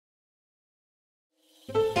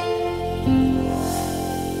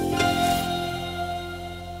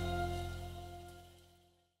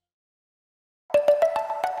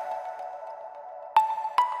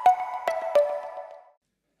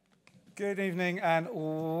Good evening and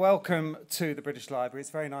welcome to the British Library.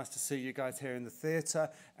 It's very nice to see you guys here in the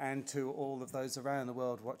theatre, and to all of those around the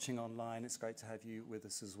world watching online. It's great to have you with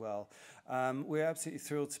us as well. We're absolutely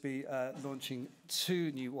thrilled to be launching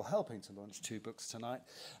helping to launch two books tonight.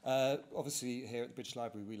 Obviously here at the British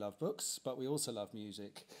Library we love books, but we also love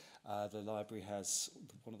music. The library has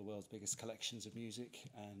one of the world's biggest collections of music,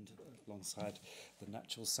 and alongside the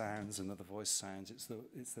natural sounds and the voice sounds,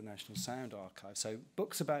 it's the National Sound Archive. So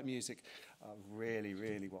books about music are really,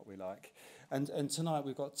 really what we like. And tonight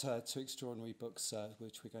we've got two extraordinary books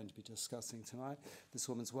which we're going to be discussing tonight. This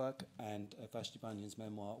Woman's Work and Vashti Bunyan's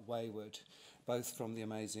memoir, Wayward, both from the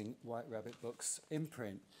amazing White Rabbit Books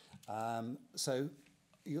imprint. So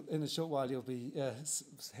in a short while you'll be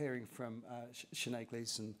hearing from Sinéad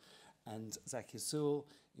Gleeson and Zakia Sewell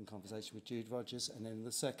in conversation with Jude Rogers, and then in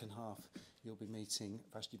the second half you'll be meeting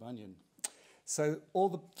Vashti Bunyan. So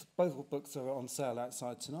both books are on sale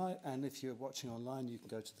outside tonight, and if you're watching online you can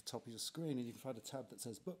go to the top of your screen and you can find a tab that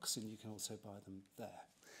says books, and you can also buy them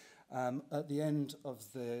there. At the end of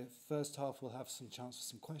the first half we'll have some chance for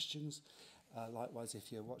some questions. Likewise,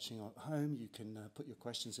 if you're watching at home, you can put your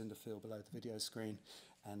questions in the field below the video screen,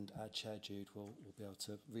 and our chair Jude will be able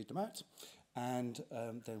to read them out. And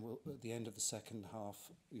then at the end of the second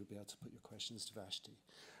half, you'll be able to put your questions to Vashti.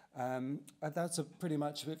 And that's pretty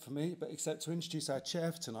much it for me, but except to introduce our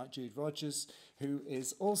chair for tonight, Jude Rogers, who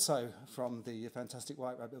is also from the fantastic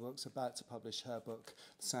White Rabbit Books, about to publish her book,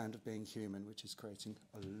 The Sound of Being Human, which is creating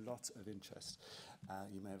a lot of interest.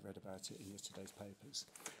 You may have read about it in yesterday's papers.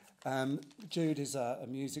 Jude is a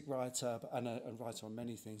music writer and a writer on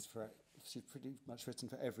many things. She's pretty much written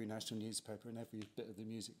for every national newspaper and every bit of the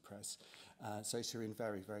music press. So she's in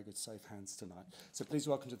very, very good, safe hands tonight. So please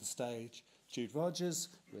welcome to the stage Jude Rogers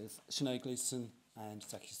with Sinéad Gleeson and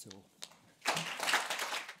Zakia Sewell.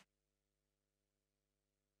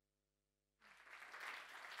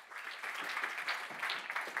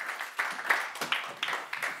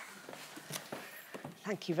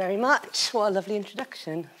 Thank you very much. What a lovely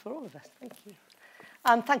introduction for all of us. Thank you.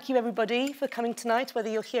 Thank you, everybody, for coming tonight, whether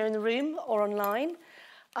you're here in the room or online.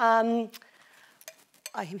 I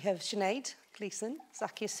have Sinéad Gleeson,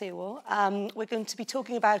 Zakia Sewell. We're going to be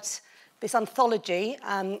talking about this anthology.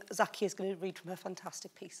 Zakia is going to read from her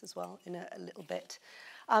fantastic piece as well in a little bit.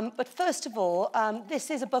 But first of all, this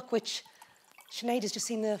is a book which Sinéad has just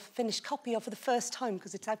seen the finished copy of for the first time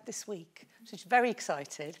because it's out this week. She's very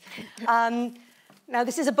excited. Now,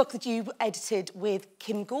 this is a book that you edited with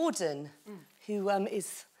Kim Gordon, who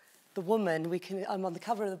is the woman. I'm on the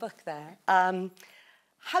cover of the book there.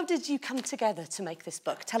 How did you come together to make this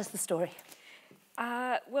book? Tell us the story.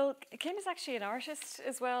 Well, Kim is actually an artist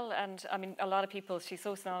as well, and I mean, a lot of people, she's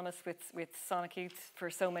so synonymous with Sonic Youth for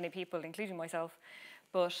so many people, including myself.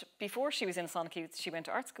 But before she was in Sonic Youth, she went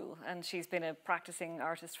to art school, and she's been a practicing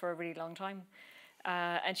artist for a really long time.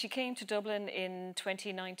 And she came to Dublin in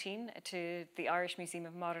 2019 to the Irish Museum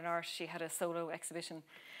of Modern Art. She had a solo exhibition,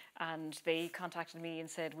 and they contacted me and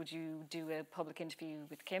said, would you do a public interview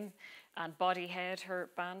with Kim? And Bodyhead,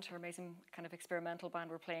 her band, her amazing kind of experimental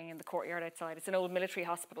band, were playing in the courtyard outside. It's an old military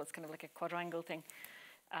hospital. It's kind of like a quadrangle thing.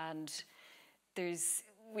 And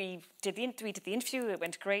we did the interview. It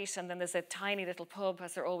went great. And then there's a tiny little pub,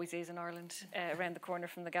 as there always is in Ireland, around the corner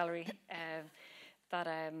from the gallery,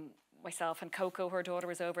 that myself and Coco, her daughter,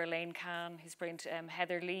 was over, Elaine Kahn, who's brilliant,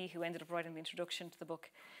 Heather Lee, who ended up writing the introduction to the book.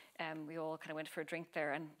 We all kind of went for a drink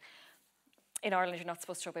there. And in Ireland, you're not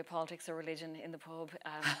supposed to talk about politics or religion in the pub,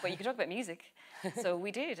 but you can talk about music. So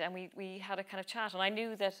we did, and we had a kind of chat. And I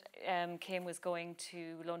knew that Kim was going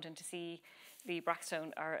to London to see Lee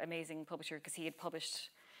Brackstone, our amazing publisher, because he had published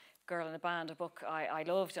Girl in a Band, a book I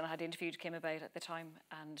loved, and I had interviewed Kim about at the time.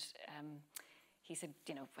 And he said,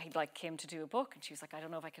 you know, he'd like Kim to do a book. And she was like, I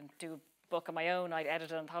don't know if I can do a book on my own. I'd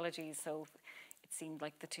edited anthologies, so it seemed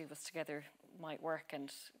like the two of us together might work.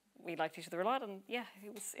 And we liked each other a lot. And yeah,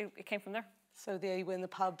 it came from there. So there you were in the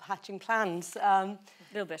pub hatching plans. A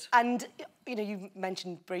little bit. And, you know, you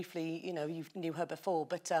mentioned briefly, you know, you knew her before,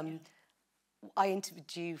 but I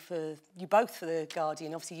interviewed you both for The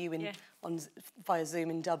Guardian. Obviously you via Zoom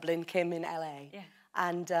in Dublin, Kim in LA. Yeah.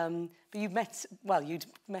 And but you'd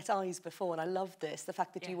met Eyes before, and I loved this, the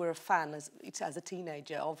fact that you were a fan as a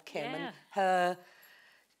teenager of Kim, and her,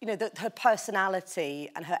 you know, her personality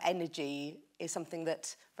and her energy is something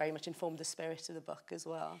that very much informed the spirit of the book as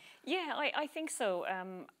well. Yeah, I think so.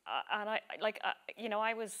 And you know,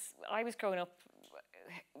 I was growing up.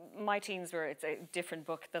 My teens were, it's a different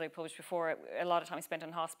book that I published before, a lot of time spent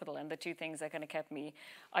in hospital, and the two things that kind of kept me,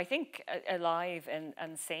 I think, alive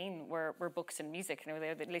and sane were books and music. You know,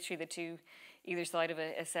 they're literally the two, either side of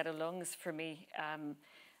a set of lungs for me.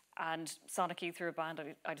 And Sonic Youth are a band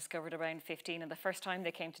I discovered around 15, and the first time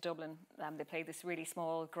they came to Dublin, they played this really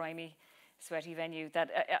small, grimy, sweaty venue that,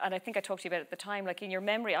 and I think I talked to you about it at the time, like in your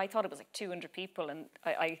memory, I thought it was like 200 people, and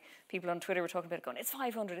people on Twitter were talking about it going, it's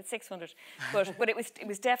 500, it's 600, but it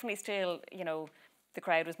was definitely still, you know, the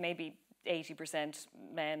crowd was maybe 80%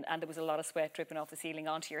 men, and there was a lot of sweat dripping off the ceiling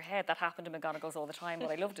onto your head. That happened to McGonagall's all the time,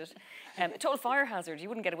 but I loved it. A total fire hazard. You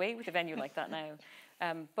wouldn't get away with a venue like that now.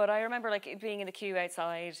 But I remember like being in the queue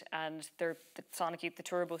outside, and the Sonic Youth, the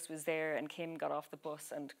tour bus was there, and Kim got off the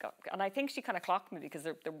bus and I think she kind of clocked me because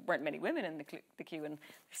there weren't many women in the queue, and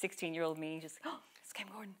 16-year-old me just, oh, it's Kim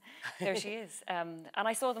Gordon, there she is. And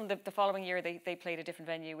I saw them the following year. They played a different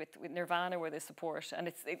venue with Nirvana were the support,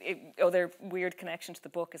 and their weird connection to the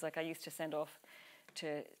book is like I used to send off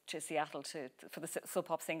to Seattle for the Sub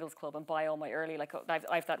Pop Singles Club and buy all my early, like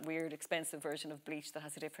I've that weird expensive version of Bleach that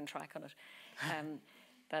has a different track on it.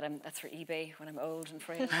 That's for eBay when I'm old and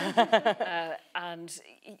frail. And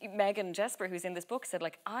Megan Jasper, who's in this book, said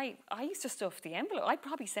like I used to stuff the envelope. I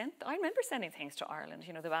remember sending things to Ireland,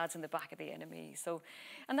 you know, the ads in the back of the NME. So,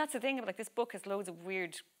 and that's the thing, like this book has loads of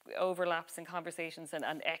weird overlaps and conversations and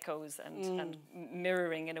echoes and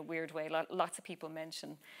mirroring in a weird way. Lots of people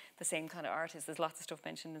mention the same kind of artists. There's lots of stuff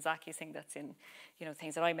mentioned in Zakia Sewell that's in, you know,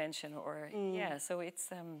 things that I mention, or yeah. So it's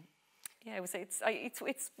yeah,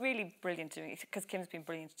 it's really brilliant doing it, because Kim's been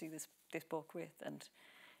brilliant to do this book with, and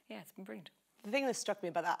yeah, it's been brilliant. The thing that struck me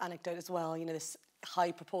about that anecdote as well, you know, this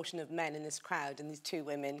high proportion of men in this crowd and these two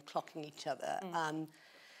women clocking each other,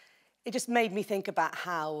 it just made me think about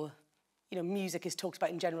how, you know, music is talked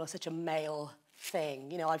about in general as such a male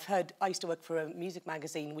thing. You know, I used to work for a music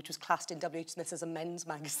magazine which was classed in W.H. Smith as a men's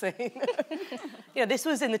magazine. You know, this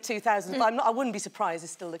was in the 2000s, but I wouldn't be surprised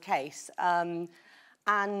it's still the case. And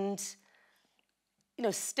you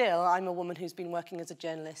know, still, I'm a woman who's been working as a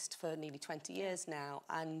journalist for nearly 20 years now,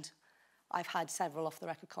 and I've had several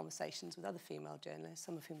off-the-record conversations with other female journalists,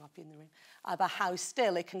 some of whom might be in the room, about how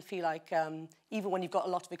still it can feel like, even when you've got a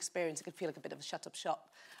lot of experience, it can feel like a bit of a shut-up shop.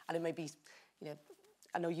 And it may be, you know,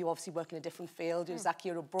 I know you obviously work in a different field. Zakia,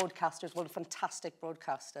 you're a broadcaster as well, a fantastic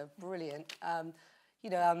broadcaster, brilliant. You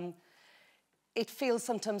know, it feels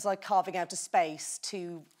sometimes like carving out a space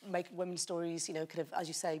to make women's stories, you know, kind of, as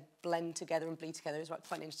you say, blend together and bleed together is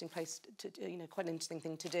quite an interesting place to you know, quite an interesting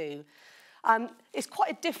thing to do. It's quite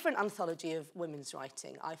a different anthology of women's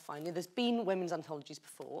writing, I find. There's been women's anthologies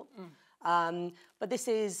before, but this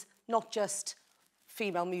is not just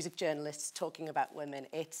female music journalists talking about women.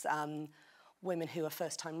 It's women who are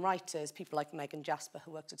first-time writers, people like Megan Jasper,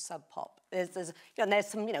 who worked at Sub Pop. There's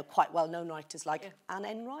some, you know, quite well-known writers like Anne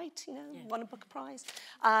Enright, you know, won a Booker Prize.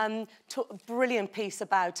 A brilliant piece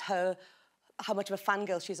about how much of a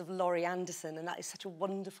fangirl she is of Laurie Anderson, and that is such a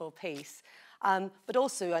wonderful piece. But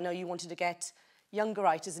also, I know you wanted to get younger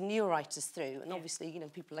writers and newer writers through, and obviously, you know,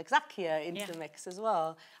 people like Zakia into the mix as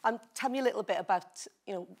well. Tell me a little bit about,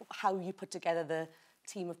 you know, how you put together the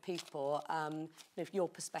team of people, you know, your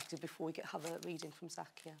perspective before we have a reading from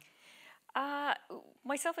Zakia.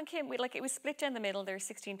 Myself and Kim, it was split down the middle. There are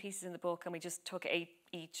 16 pieces in the book, and we just took 8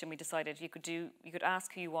 each, and we decided you could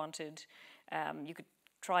ask who you wanted. You could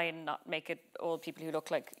try and not make it all people who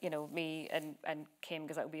look like, you know, me and Kim,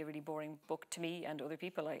 because that would be a really boring book to me and other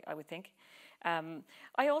people, I would think.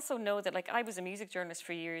 I also know that, like, I was a music journalist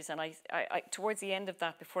for years, and I towards the end of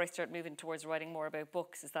that, before I started moving towards writing more about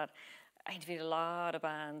books, is that I interviewed a lot of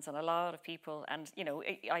bands and a lot of people, and, you know,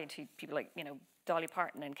 I interviewed people like, you know, Dolly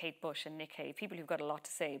Parton and Kate Bush and Nick Cave, people who've got a lot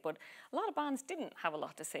to say, but a lot of bands didn't have a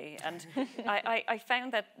lot to say, and I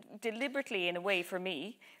found that deliberately, in a way, for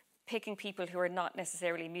me, picking people who are not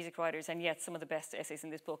necessarily music writers, and yet some of the best essays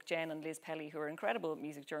in this book, Jen and Liz Pelly, who are incredible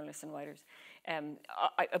music journalists and writers.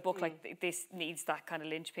 A book like this needs that kind of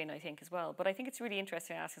linchpin, I think, as well. But I think it's really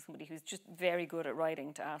interesting asking somebody who's just very good at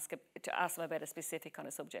writing to ask them about a specific kind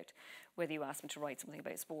of subject, whether you ask them to write something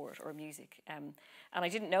about sport or music. And I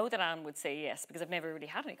didn't know that Anne would say yes, because I've never really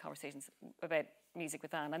had any conversations about music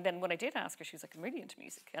with Anne. And then when I did ask her, she was like, I'm really into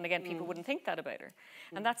music. And again, people wouldn't think that about her.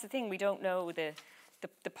 And that's the thing, we don't know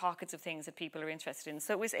the pockets of things that people are interested in.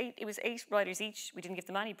 So it was 8 writers each. We didn't give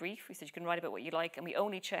them any brief. We said you can write about what you like, and we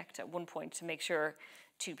only checked at one point to make sure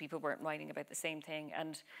 2 people weren't writing about the same thing.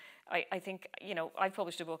 And I think, you know, I've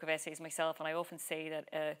published a book of essays myself, and I often say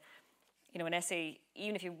that you know, an essay,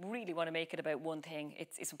 even if you really want to make it about one thing,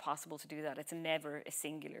 it's impossible to do that. It's never a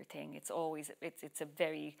singular thing. It's always it's a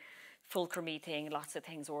very fulcrum-y thing. Lots of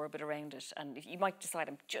things orbit around it, and if you might decide,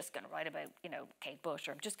 I'm just going to write about, you know, Kate Bush,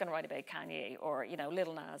 or I'm just going to write about Kanye, or, you know,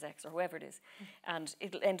 Lil Nas X, or whoever it is, and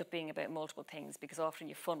it'll end up being about multiple things, because often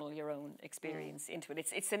you funnel your own experience into it.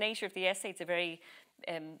 It's the nature of the essay. It's a very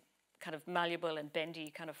kind of malleable and bendy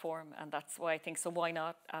kind of form, and that's why I think, so why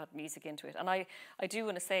not add music into it? And I do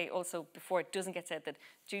want to say also, before it doesn't get said, that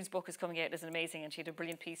Jude's book is coming out, is amazing, and she had a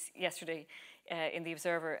brilliant piece yesterday in The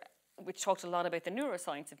Observer, which talked a lot about the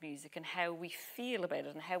neuroscience of music and how we feel about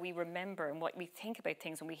it and how we remember and what we think about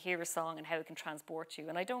things when we hear a song and how it can transport you.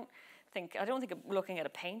 And I don't think looking at a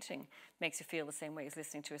painting makes you feel the same way as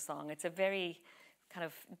listening to a song. It's a very kind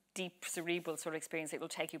of deep, cerebral sort of experience. It will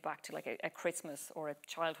take you back to like a Christmas or a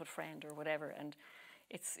childhood friend or whatever. And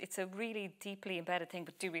it's a really deeply embedded thing,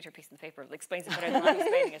 but do read her piece in the paper. It explains it better than I'm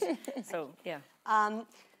explaining it. So, yeah.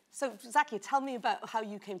 So, Zakia, tell me about how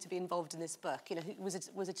you came to be involved in this book. You know, was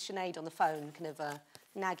it Sinead on the phone kind of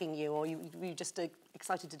nagging you, or were you just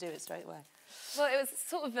excited to do it straight away? Well, it was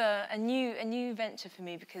sort of a new venture for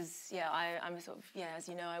me because, yeah, I'm sort of, yeah, as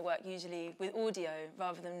you know, I work usually with audio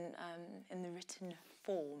rather than in the written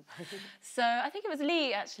form. So I think it was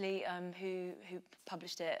Lee, actually, who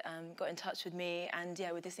published it, got in touch with me, and,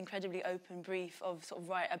 yeah, with this incredibly open brief of sort of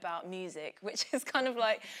write about music, which is kind of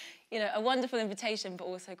like, you know, a wonderful invitation, but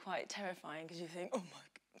also quite terrifying because you think, oh,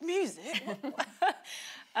 my, music?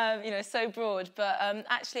 You know, so broad. But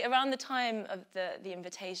actually, around the time of the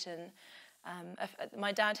invitation,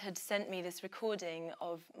 my dad had sent me this recording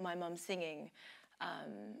of my mum singing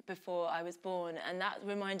before I was born, and that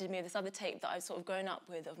reminded me of this other tape that I've sort of grown up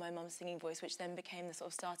with of my mum's singing voice, which then became the sort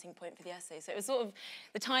of starting point for the essay. So it was sort of,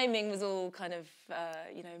 the timing was all kind of,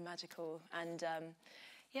 you know, magical, and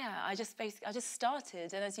yeah, I just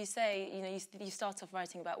started, and as you say, you know, you start off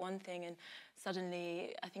writing about one thing, and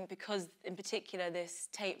suddenly, I think because, in particular, this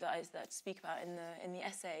tape that I speak about in the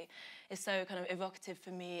essay is so kind of evocative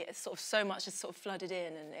for me. It's sort of so much just sort of flooded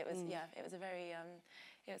in, and it was yeah, it was a very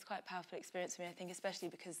it was quite a powerful experience for me, I think, especially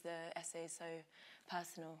because the essay is so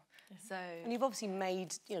personal. So, and you've obviously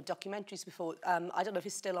made, you know, documentaries before. I don't know if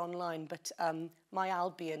it's still online, but My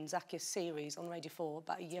Albion, Zakia series on Radio 4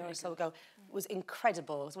 about a year or so ago was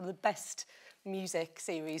incredible. It was one of the best music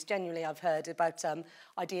series, genuinely, I've heard about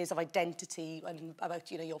ideas of identity and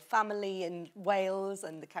about, you know, your family in Wales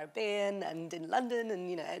and the Caribbean and in London, and,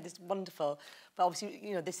 you know, it's wonderful. But obviously,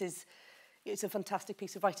 you know, it's a fantastic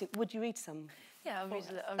piece of writing. Would you read some? Yeah, I'll read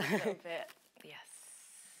a little bit. Yes.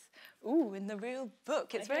 Ooh, in the real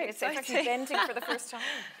book. It's very exciting. It's actually bending for the first time.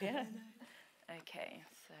 Yeah. Okay,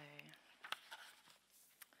 so...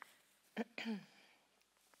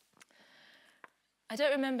 I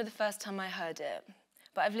don't remember the first time I heard it,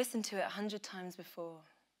 but I've listened to it 100 times before.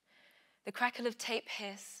 The crackle of tape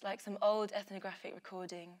hiss like some old ethnographic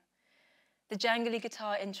recording. The jangly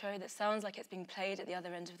guitar intro that sounds like it's being played at the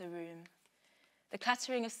other end of the room. The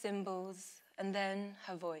clattering of cymbals, and then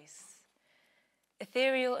her voice.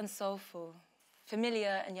 Ethereal and soulful,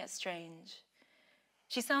 familiar and yet strange.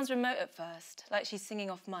 She sounds remote at first, like she's singing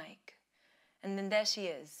off mic, and then there she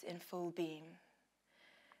is, in full beam.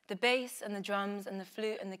 The bass and the drums and the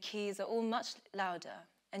flute and the keys are all much louder,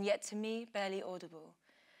 and yet to me, barely audible.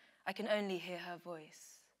 I can only hear her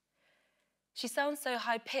voice. She sounds so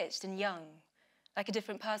high-pitched and young, like a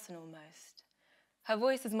different person almost. Her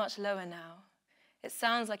voice is much lower now. It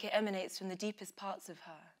sounds like it emanates from the deepest parts of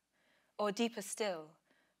her, or deeper still,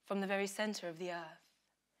 from the very center of the earth.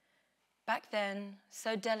 Back then,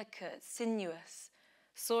 so delicate, sinuous,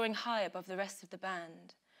 soaring high above the rest of the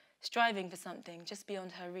band, striving for something just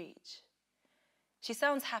beyond her reach. She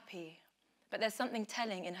sounds happy, but there's something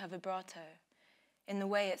telling in her vibrato, in the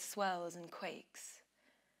way it swells and quakes.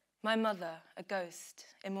 My mother, a ghost,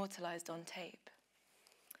 immortalized on tape.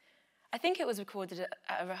 I think it was recorded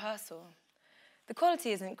at a rehearsal. The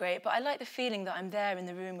quality isn't great, but I like the feeling that I'm there in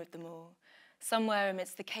the room with them all, somewhere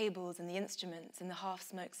amidst the cables and the instruments and the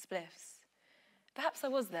half-smoked spliffs. Perhaps I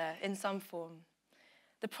was there in some form.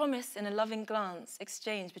 The promise in a loving glance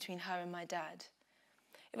exchanged between her and my dad.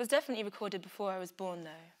 It was definitely recorded before I was born,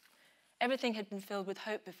 though. Everything had been filled with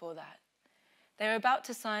hope before that. They were about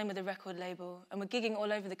to sign with a record label and were gigging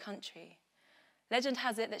all over the country. Legend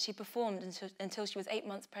has it that she performed until she was 8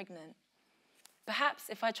 months pregnant. Perhaps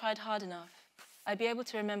if I tried hard enough, I'd be able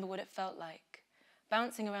to remember what it felt like,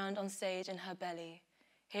 bouncing around on stage in her belly,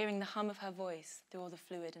 hearing the hum of her voice through all the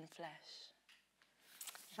fluid and flesh.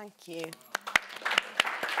 Thank you.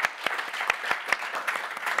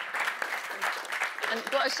 And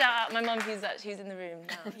got to shout out my mum who's in the room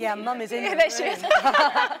now. Yeah, mum is in the room. There she is.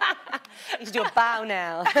 You should do a bow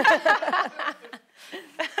now.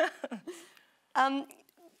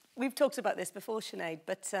 We've talked about this before, Sinead,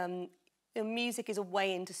 but you know, music is a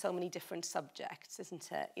way into so many different subjects, isn't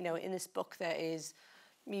it? You know, in this book there is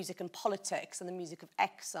music and politics and the music of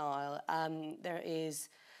exile. There is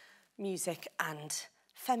music and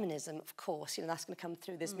feminism, of course, that's going to come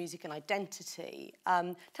through this music and identity.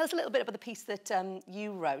 Tell us a little bit about the piece that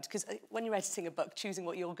you wrote, because when you're editing a book, choosing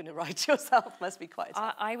what you're going to write yourself must be quite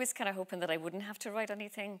tough. I was kind of hoping that I wouldn't have to write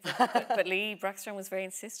anything, but Lee Braxton was very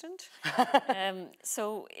insistent. And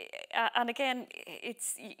again,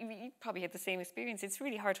 you probably had the same experience. It's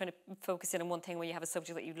really hard trying to focus in on one thing when you have a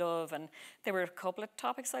subject that you love, and there were a couple of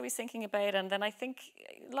topics I was thinking about, and then I think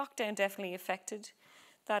lockdown definitely affected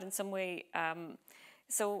that in some way.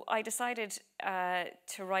 So I decided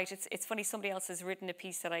to write, it's funny, somebody else has written a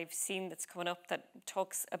piece that I've seen that's coming up that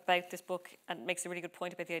talks about this book and makes a really good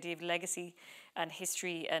point about the idea of legacy and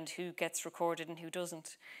history and who gets recorded and who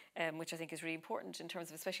doesn't, which I think is really important in terms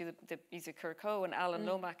of especially the music Curco and Alan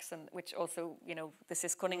Lomax, and which also, the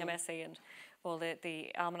Sis Cunningham essay and all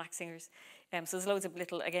the Almanac singers. So there's loads of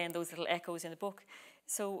those little echoes in the book.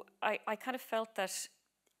 So I kind of felt that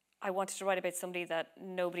I wanted to write about somebody that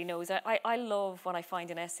nobody knows. I love when I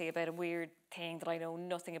find an essay about a weird thing that I know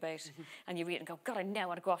nothing about, and you read it and go, God, I now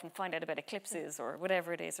want to go off and find out about eclipses or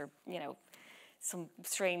whatever it is, or, some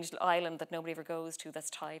strange island that nobody ever goes to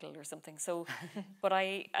that's tidal or something. So, but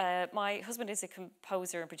my husband is a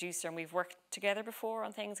composer and producer, and we've worked together before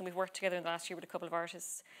on things, and we've worked together in the last year with a couple of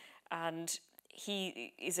artists, and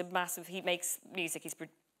he makes music, he's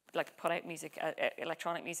put out music,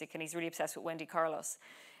 electronic music, and he's really obsessed with Wendy Carlos.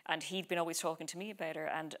 And he'd been always talking to me about her,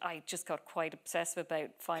 and I just got quite obsessive about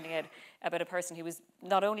finding out about a person who was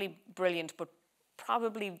not only brilliant, but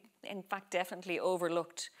probably, in fact, definitely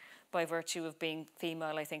overlooked by virtue of being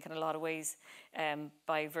female, I think, in a lot of ways,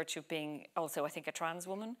 by virtue of being also, I think, a trans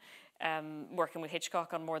woman, working with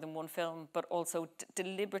Hitchcock on more than one film, but also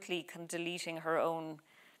deliberately deleting her own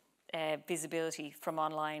visibility from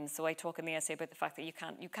online. So I talk in the essay about the fact that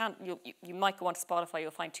you might go onto Spotify, you'll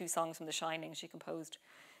find 2 songs from The Shining she composed.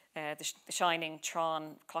 The Shining,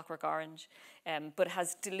 Tron, Clockwork Orange, but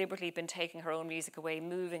has deliberately been taking her own music away,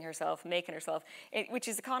 moving herself, making herself, which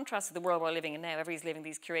is a contrast to the world we're living in now. Everybody's living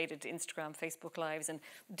these curated Instagram, Facebook lives, and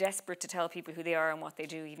desperate to tell people who they are and what they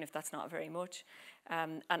do, even if that's not very much.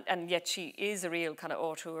 And yet she is a real kind of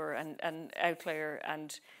auteur and outlier,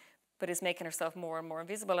 but is making herself more and more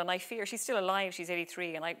invisible. And I fear, she's still alive, she's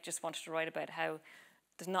 83, and I just wanted to write about how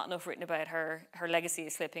there's not enough written about her. Her legacy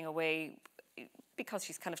is slipping away, because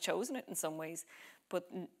she's kind of chosen it in some ways. But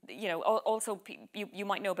also you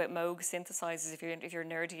might know about Moog synthesizers if you're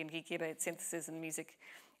nerdy and geeky about synthesis and music,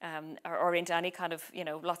 or into any kind of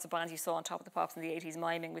lots of bands you saw on Top of the Pops in the 80s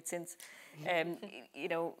miming with synths.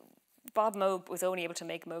 Bob Moog was only able to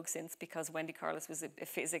make Moog synths because Wendy Carlos was a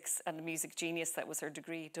physics and a music genius. That was her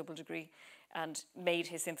double degree, and made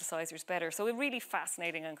his synthesizers better. So a really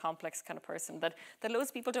fascinating and complex kind of person that loads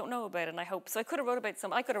of people don't know about, and I hope. So I could have wrote about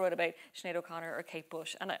Sinead O'Connor or Kate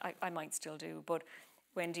Bush, and I might still do, but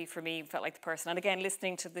Wendy, for me, felt like the person. And again,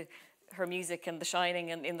 listening to her music and The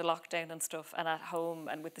Shining and in the lockdown and stuff, and at home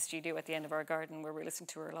and with the studio at the end of our garden where we're listening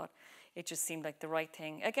to her a lot, it just seemed like the right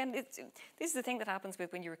thing. Again, this is the thing that happens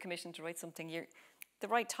with when you're commissioned to write something. The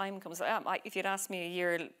right time comes. If you'd asked me a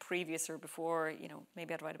year previous or before,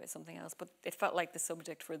 maybe I'd write about something else. But it felt like the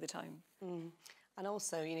subject for the time. And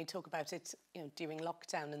also, talk about it, during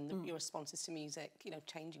lockdown and your responses to music,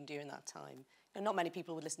 changing during that time. Not many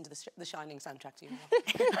people would listen to the Shining soundtrack, do you know?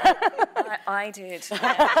 I did.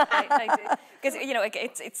 Yeah, I did. Because,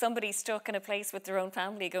 it's somebody stuck in a place with their own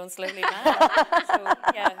family going slowly mad. So,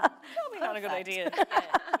 yeah, probably not a good idea.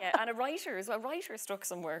 Yeah. And a writer as well. A writer stuck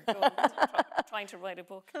somewhere trying to write a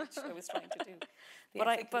book, which I was trying to do.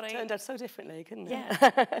 But it turned out so differently, couldn't it?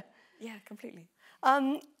 Yeah, yeah, completely.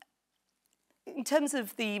 In terms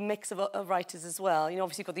of the mix of writers as well,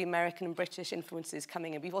 obviously you've got the American and British influences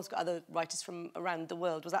coming in, but you've also got other writers from around the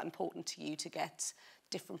world. Was that important to you to get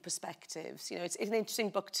different perspectives? It's an interesting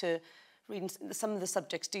book to read. Some of the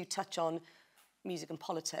subjects do touch on music and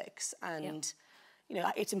politics and,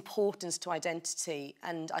 its importance to identity.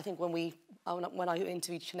 And I think when I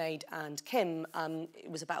interviewed Sinead and Kim,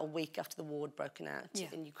 it was about a week after the war had broken out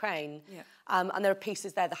in Ukraine. Yeah. And there are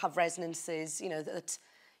pieces there that have resonances,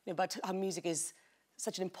 about how music is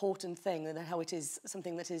such an important thing and how it is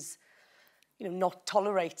something that is, not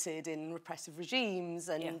tolerated in repressive regimes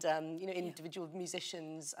and, individual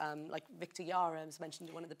musicians like Victor Yara was mentioned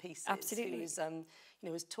in one of the pieces. Absolutely. Who was,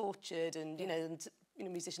 was tortured and, and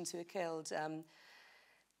musicians who were killed.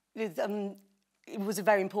 It was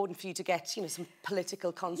very important for you to get, some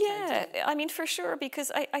political content. Yeah, I mean, for sure,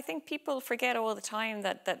 because I think people forget all the time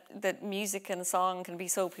that music and song can be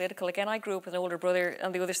so political. Again, I grew up with an older brother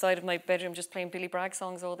on the other side of my bedroom just playing Billy Bragg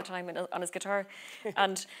songs all the time on his guitar.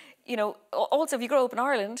 And you know, also if you grow up in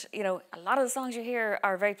Ireland, you know, a lot of the songs you hear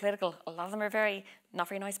are very political. A lot of them are very not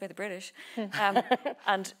very nice about the British,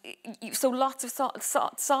 and so lots of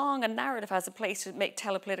song and narrative has a place to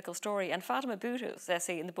tell a political story. And Fatima Bhutto's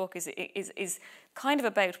essay in the book is kind of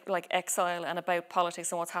about like exile and about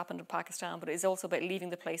politics and what's happened in Pakistan, but it's also about leaving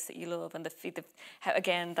the place that you love and how,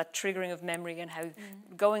 again, that triggering of memory and how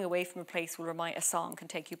going away from a place will remind a song can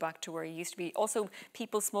take you back to where you used to be. Also,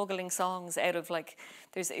 people smuggling songs out of like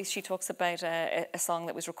she talks about a song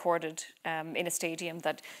that was recorded in a stadium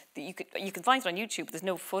that you can find it on YouTube. But there's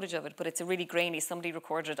no footage of it, but it's a really grainy. Somebody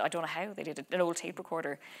recorded, I don't know how they did it, an old tape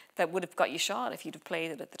recorder that would have got you shot if you'd have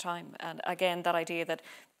played it at the time. And again, that idea that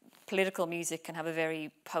political music can have a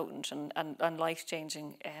very potent and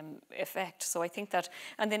life-changing effect. So I think that,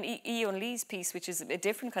 and then Iyo and Lee's piece, which is a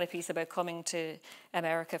different kind of piece about coming to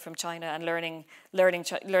America from China and learning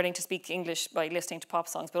to speak English by listening to pop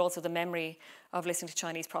songs, but also the memory of listening to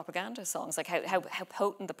Chinese propaganda songs, like how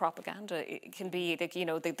potent the propaganda it can be, like, you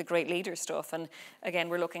know, the great leader stuff. And again,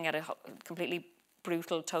 we're looking at a completely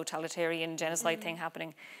brutal totalitarian genocide thing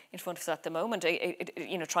happening in front of us at the moment,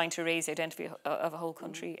 you know, trying to erase the identity of a whole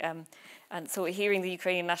country. And so hearing the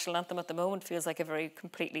Ukrainian national anthem at the moment feels like a very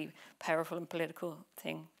completely powerful and political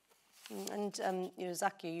thing. And, you know,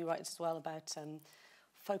 Zakia, you write as well about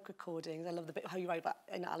folk recordings. I love the bit how you write about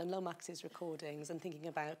in Alan Lomax's recordings and thinking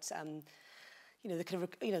about, you know, the kind of,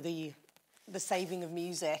 you know, the saving of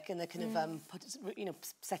music and the kind of, you know,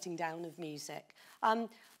 setting down of music.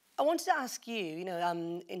 I wanted to ask you, you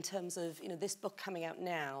know, in terms of, you know, this book coming out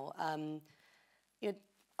now, you know,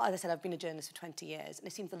 as I said, I've been a journalist for 20 years, and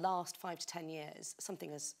it seems the last 5 to 10 years,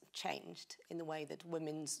 something has changed in the way that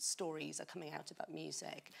women's stories are coming out about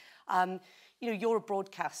music. You know, you're a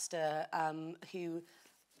broadcaster who,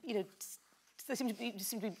 you know, there seem to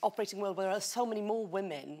be operating a world where there are so many more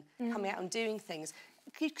women coming out and doing things.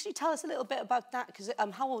 Could you tell us a little bit about that? Because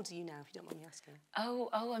how old are you now, if you don't mind me asking? Oh,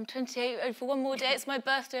 I'm 28. Oh, for one more day, it's my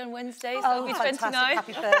birthday on Wednesday, so I'll I'll be 29.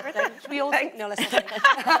 Happy birthday. Should we all think? No, let's not think.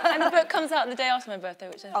 And the book comes out the day after my birthday,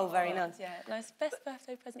 which very nice. Yeah, nice. Best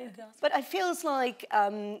birthday present of the last. But it feels like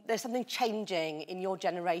there's something changing in your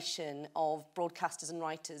generation of broadcasters and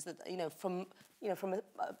writers that, you know,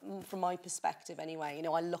 from my perspective anyway, you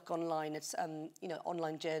know, I look online at, you know,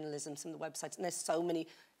 online journalism, some of the websites, and there's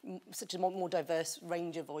such a more diverse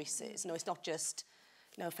range of voices. You know, it's not just,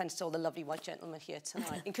 no offence to all the lovely white gentlemen here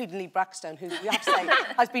tonight, including Lee Brackstone, who we have to say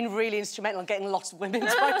has been really instrumental in getting lots of women to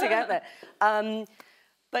get there.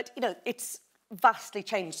 But, you know, it's vastly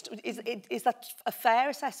changed. Is that a fair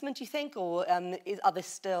assessment, do you think, or is this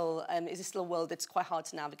still a world that's quite hard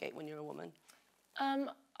to navigate when you're a woman?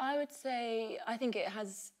 I would say I think it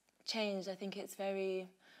has changed. I think it's very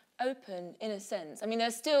open in a sense. I mean,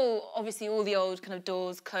 there's still obviously all the old kind of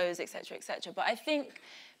doors closed, etc., etc. But I think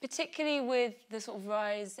particularly with the sort of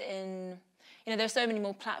rise in, you know, there are so many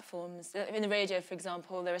more platforms. In the radio, for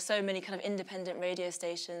example, there are so many kind of independent radio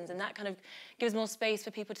stations, and that kind of gives more space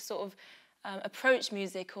for people to sort of approach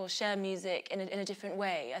music or share music in a different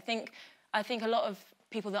way. I think a lot of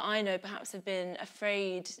people that I know perhaps have been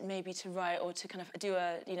afraid maybe to write or to kind of do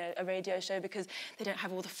a radio show because they don't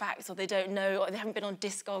have all the facts, or they don't know, or they haven't been on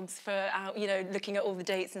Discogs for you know, looking at all the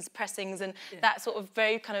dates and pressings, and that sort of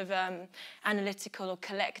very kind of analytical or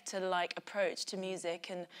collector-like approach to music.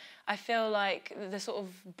 And I feel like the sort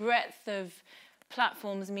of breadth of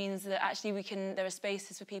platforms means that actually there are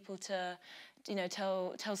spaces for people to, you know,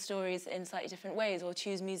 tell stories in slightly different ways, or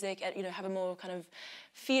choose music, you know, have a more kind of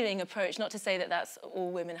feeling approach. Not to say that that's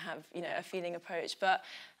all women have, you know, a feeling approach, but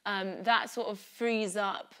that sort of frees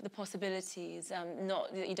up the possibilities.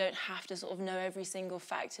 Not that you don't have to sort of know every single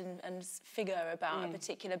fact and figure about a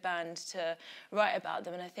particular band to write about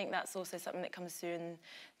them. And I think that's also something that comes through in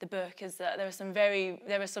the book, is that there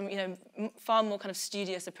are some you know, far more kind of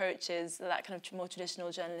studious approaches, that kind of more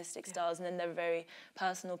traditional journalistic styles, and then there are very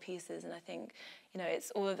personal pieces. And I think, you know,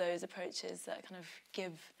 it's all of those approaches that kind of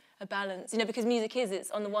give a balance, you know, because music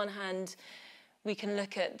it's on the one hand, we can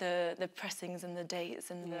look at the pressings and the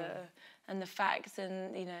dates and the facts,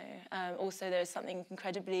 and, you know, also there's something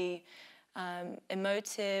incredibly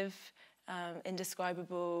emotive,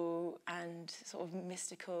 indescribable and sort of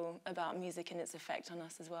mystical about music and its effect on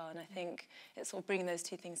us as well. And I think it's sort of bringing those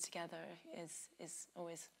two things together is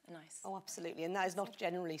always nice. Oh, absolutely. And that is not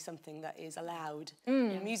generally something that is allowed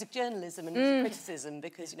in music journalism and music criticism,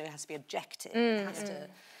 because, you know, it has to be objective. It has to,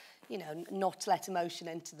 you know, not let emotion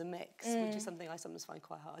enter the mix, which is something I sometimes find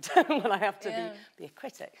quite hard when I have to be a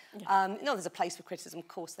critic. No, there's a place for criticism, of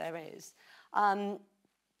course there is. And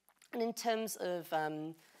in terms of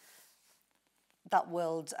that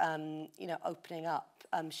world, you know, opening up,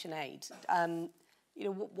 Sinead, you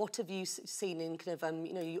know, what have you seen in kind of,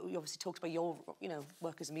 you know, you obviously talked about your, you know,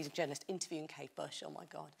 work as a music journalist, interviewing Kate Bush. Oh my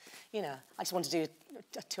God, you know, I just wanted to do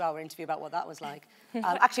a 2-hour interview about what that was like.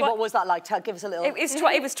 Actually, what was that like? Give us a little.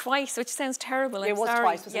 It was twice, which sounds terrible. It was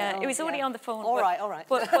twice, wasn't it? Yeah, it was only on the phone. All right.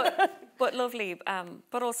 But lovely.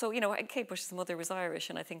 But also, you know, Kate Bush's mother was Irish,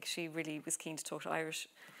 and I think she really was keen to talk to Irish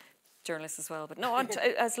journalists as well. But no,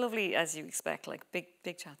 as lovely as you expect, like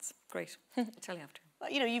big chats. Great. I'll tell you after.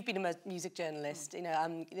 You know, you've been a music journalist. You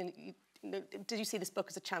know, did you see this book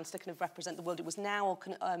as a chance to kind of represent the world it was now, or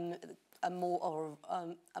a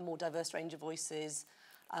more diverse range of voices?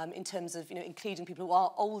 In terms of, you know, including people who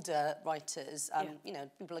are older writers, you know,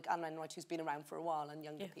 people like Anne Enright, who's been around for a while, and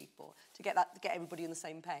younger people, to get everybody on the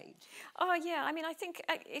same page. Oh yeah, I mean, I think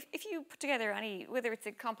if you put together whether it's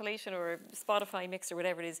a compilation or a Spotify mix or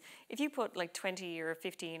whatever it is, if you put like 20 or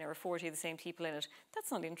 15 or 40 of the same people in it, that's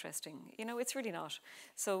not interesting. You know, it's really not.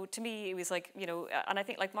 So to me, it was like, you know, and I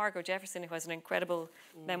think like Margo Jefferson, who has an incredible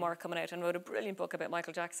memoir coming out and wrote a brilliant book about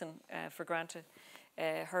Michael Jackson for Granta.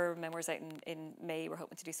 Her memoir's out in May. We're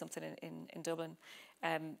hoping to do something in Dublin.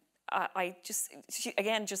 It's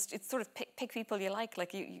sort of pick people you like.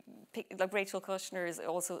 Like you pick, like Rachel Kushner is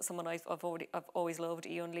also someone I've always loved.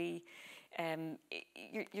 Ian Lee.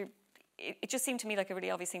 It just seemed to me like a really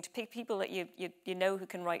obvious thing to pick people that you know who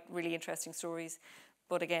can write really interesting stories.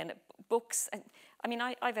 But again, books, I mean,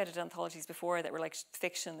 I've edited anthologies before that were like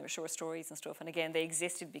fiction, they were short stories and stuff. And again, they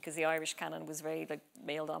existed because the Irish canon was very like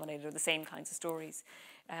male-dominated, or the same kinds of stories.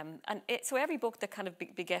 So every book that kind of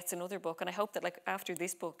begets another book. And I hope that like after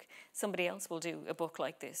this book, somebody else will do a book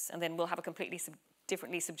like this. And then we'll have a completely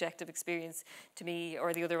differently subjective experience to me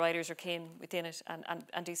or the other writers or kin within it,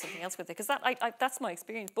 and do something else with it. Because that's my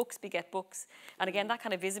experience. Books beget books. And again, that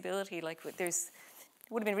kind of visibility, like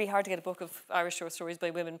it would have been really hard to get a book of Irish short stories by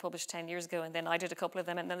women published 10 years ago, and then I did a couple of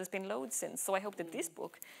them, and then there's been loads since. So I hope that this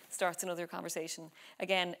book starts another conversation.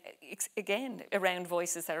 Again, around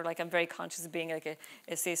voices that are like, I'm very conscious of being like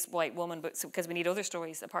a cis white woman, but because we need other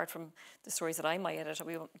stories apart from the stories that I might edit.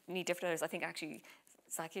 We need different editors. I think actually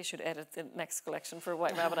Zakia should edit the next collection for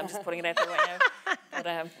White Rabbit. I'm just putting it out there right now.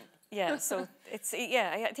 But yeah, so it's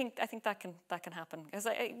I think that can happen, because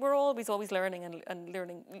we're always learning and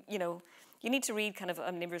learning. You know, you need to read kind of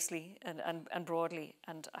omnibrously and broadly.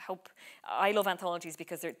 And I love anthologies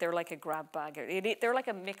because they're like a grab bag. They're like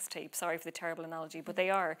a mixtape. Sorry for the terrible analogy, but they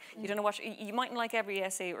are. You don't know what you mightn't like every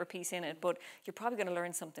essay or piece in it, but you're probably going to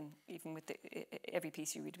learn something even with every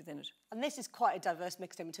piece you read within it. And this is quite a diverse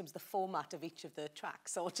mixtape in terms of the format of each of the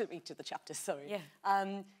tracks, or each of the chapters. Sorry. Yeah.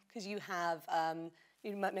 Because you have.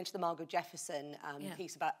 You mentioned the Margo Jefferson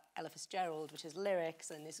piece about Ella Fitzgerald, which has lyrics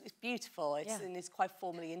and it's beautiful. And it's quite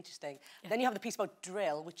formally interesting. Yeah. Then you have the piece about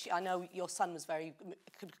drill, which I know your son was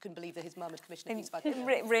couldn't believe that his mum had commissioned a piece about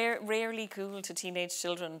drill. Rarely cool to teenage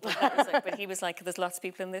children, but he was like, there's lots of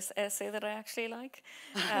people in this essay that I actually like.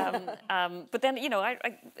 But then, you know, I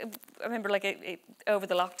remember like over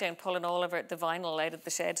the lockdown pulling all of the vinyl out of the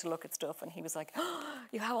shed to look at stuff, and he was like,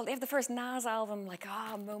 oh, they have the first Nas album, like,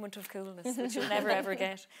 moment of coolness, which you'll never ever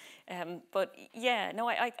get. But yeah, no,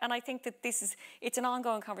 I think that it's an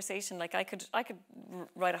ongoing conversation. Like I could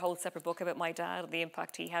write a whole separate book about my dad and the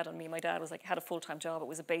impact he had on me. My dad had a full-time job, but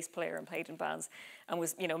was a bass player and played in bands, and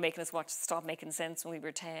was, you know, making us watch Stop Making Sense when we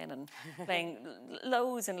were 10, and playing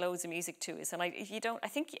loads and loads of music to us. And I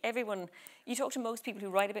think you talk to most people who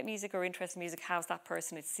write about music or are interested in music, has that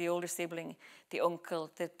person. It's the older sibling, the uncle,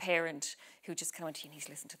 the parent who just kind of went, you need to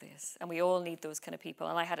listen to this. And we all need those kind of people.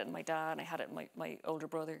 And I had it in my dad, and I had it in my older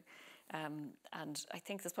brother. And I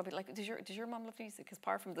think there's probably like, does your mum love music? Because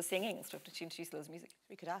apart from the singing and stuff, she loves music.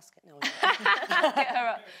 We could ask it. No. Get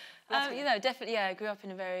her up. You know, definitely. Yeah, I grew up in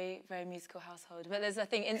a very, very musical household. But there's, I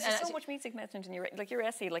think, there's so much music mentioned in your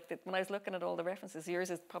essay. Like when I was looking at all the references, yours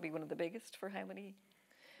is probably one of the biggest for how many.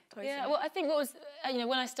 Yeah, well, I think what was, you know,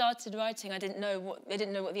 when I started writing, I didn't know what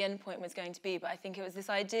the end point was going to be, but I think it was this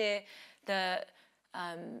idea that,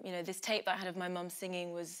 you know, this tape that I had of my mum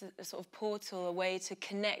singing was a sort of portal, a way to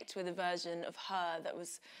connect with a version of her that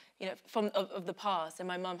was, you know, of the past. And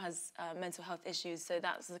my mum has mental health issues, so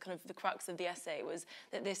that's the kind of the crux of the essay, was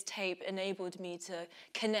that this tape enabled me to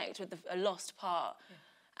connect with a lost part. Yeah.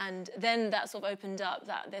 And then that sort of opened up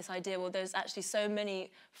this idea, well, there's actually so many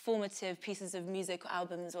formative pieces of music or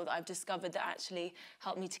albums that I've discovered that actually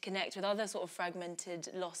help me to connect with other sort of fragmented,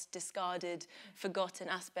 lost, discarded, forgotten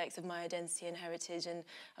aspects of my identity and heritage. And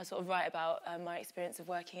I sort of write about my experience of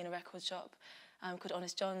working in a record shop called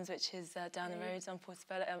Honest John's, which is down the road on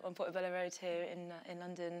Portobello Road here in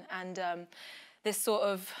London. And this sort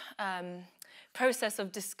of process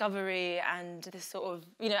of discovery and this sort of,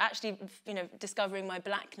 actually, discovering my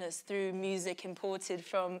blackness through music imported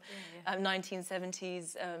from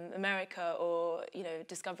 1970s America, or,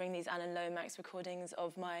 discovering these Alan Lomax recordings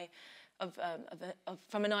of my,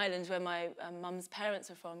 from an island where my mum's parents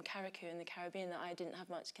are from, Carriacou in the Caribbean, that I didn't have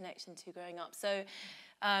much connection to growing up. So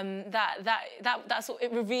that sort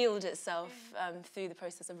it revealed itself through the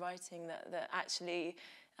process of writing that actually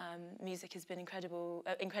music has been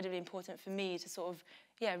incredibly important for me to sort of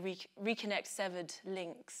reconnect severed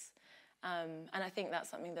links, and I think that's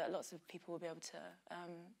something that lots of people will be able to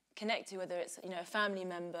connect to, whether it's a family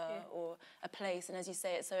member or a place. And as you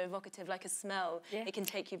say, it's so evocative, like a smell. It can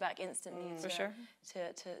take you back instantly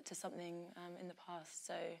to something in the past.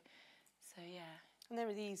 So yeah. And there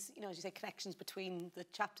are these, as you say, connections between the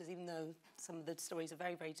chapters, even though some of the stories are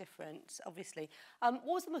very, very different, obviously. What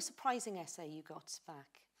was the most surprising essay you got back?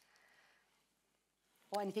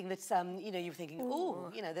 Or anything that's, you were thinking,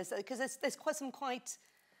 because there's quite,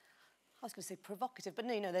 I was going to say provocative, but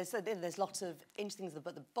no, there's lots of interesting things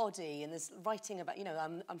about the body, and there's writing about,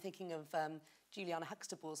 I'm thinking of Juliana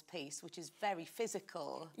Huxtable's piece, which is very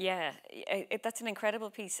physical. Yeah, that's an incredible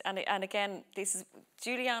piece. And again,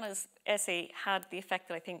 Juliana's essay had the effect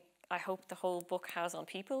that I hope the whole book has on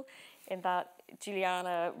people, in that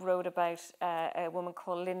Juliana wrote about a woman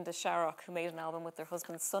called Linda Sharrock, who made an album with her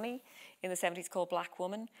husband Sonny in the 70s called Black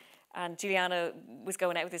Woman. And Juliana was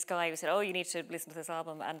going out with this guy who said, oh, you need to listen to this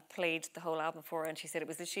album, and played the whole album for her. And she said it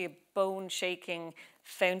was literally a bone-shaking,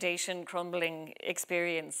 foundation-crumbling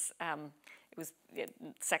experience. It was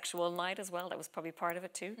sexual night as well. That was probably part of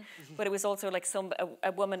it too. But it was also like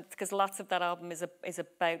a woman, because lots of that album is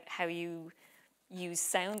about how you use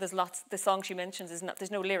sound. The song she mentions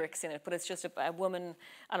there's no lyrics in it, but it's just a woman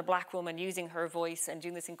and a black woman using her voice and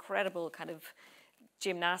doing this incredible kind of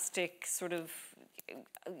gymnastic sort of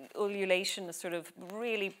ululation, sort of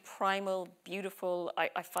really primal, beautiful.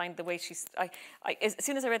 I find the way as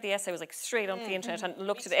soon as I read the essay, I was like straight onto the internet and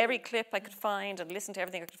looked at every clip I could find and listened to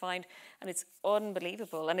everything I could find, and it's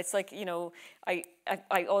unbelievable. And it's like,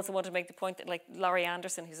 I also want to make the point that, like, Laurie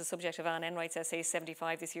Anderson, who's the subject of Anne Enright's essay, is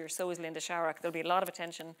 75 this year. So is Linda Sharrock. There'll be a lot of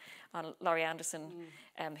attention on Laurie Anderson,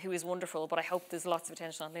 who is wonderful, but I hope there's lots of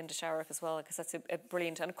attention on Linda Sharrock as well, because that's a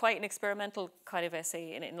brilliant and quite an experimental kind of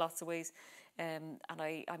essay in lots of ways. And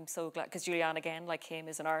I'm so glad, because Juliana, again, like him,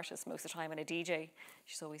 is an artist most of the time and a DJ.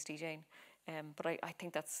 She's always DJing. But I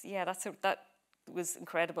think that was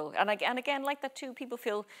incredible. And again, like that too, people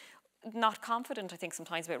feel not confident, I think,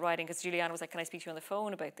 sometimes about writing, because Juliana was like, can I speak to you on the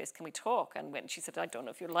phone about this? Can we talk? And when she said, I don't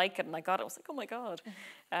know if you like it, and I got it, I was like, oh my God.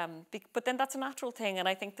 But then that's a natural thing, and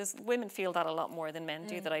I think women feel that a lot more than men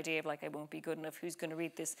do, that idea of like, I won't be good enough, who's going to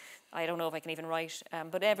read this? I don't know if I can even write.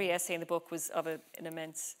 But every essay in the book was of an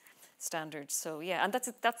immense standard. So yeah, and that's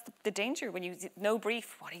the danger when you no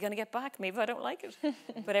brief. What are you going to get back? Maybe I don't like it.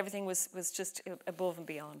 But everything was just above and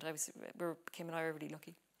beyond. Kim and I were really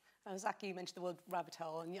lucky. Zakia, you mentioned the word rabbit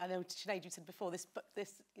hole, and I know, Sinead, you said before, this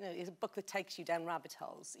is a book that takes you down rabbit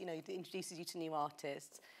holes. It introduces you to new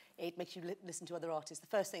artists. It makes you listen to other artists. The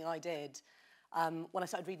first thing I did when I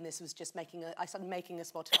started reading this was just I started making a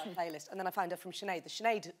Spotify playlist, and then I found out from Sinead that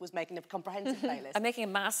Sinead was making a comprehensive playlist. I'm making a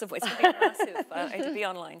massive. It's going to be massive. It'll be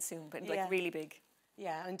online soon, but like really big.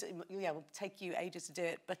 Yeah, and it will take you ages to do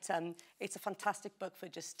it, but it's a fantastic book for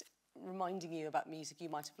just reminding you about music you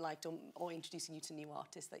might have liked, or introducing you to new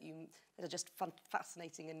artists that are just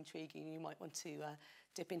fascinating and intriguing, you might want to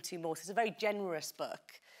dip into more. So it's a very generous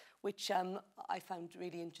book, which I found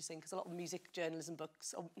really interesting, because a lot of music journalism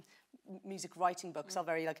books or music writing books are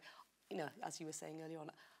very, like, as you were saying earlier on,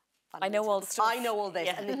 I know all the stuff. I know all this,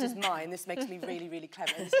 and it is mine. This makes me really, really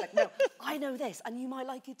clever. And it's like, no, I know this, and you might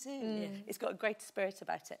like it too. It's got a great spirit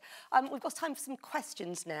about it. We've got time for some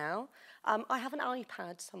questions now. I have an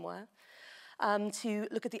iPad somewhere to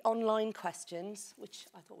look at the online questions, which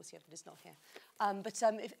I thought was here, but it's not here. But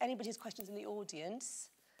if anybody has questions in the audience,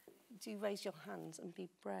 do raise your hands and be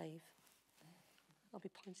brave. I'll be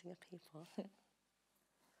pointing at people.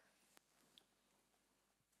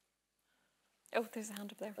 Oh, there's a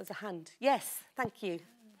hand up there. There's a hand. Yes, thank you.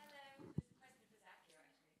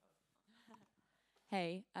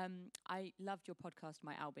 Hey, I loved your podcast,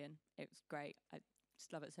 My Albion. It was great. I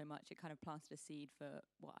just love it so much. It kind of planted a seed for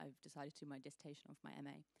what I've decided to do my dissertation of, my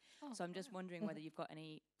MA. So I'm just wondering whether you've got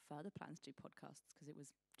any further plans to do podcasts, because it was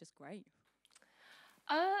just great.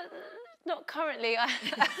 Not currently.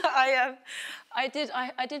 I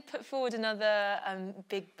did put forward another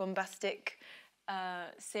big bombastic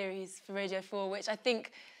series for Radio 4, which I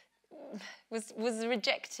think was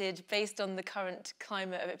rejected based on the current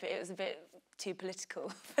climate of it. But it was a bit too political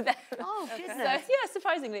for them. Oh, goodness. So, yeah,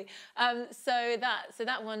 surprisingly. So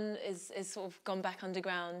that one is sort of gone back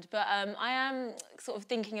underground. But I am sort of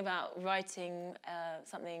thinking about writing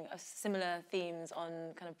something of similar themes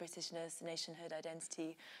on kind of Britishness, nationhood,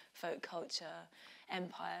 identity, folk culture,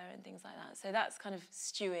 empire and things like that. So that's kind of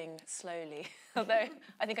stewing slowly, although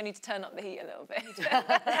I think I need to turn up the heat a little bit.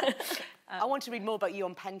 I want to read more about you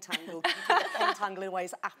on Pentangle. Pentangle in a way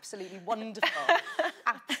is absolutely wonderful.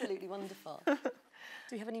 Absolutely wonderful. Do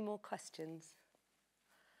we have any more questions?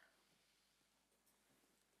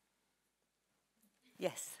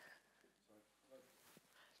 Yes.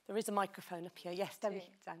 There is a microphone up here. Yes, down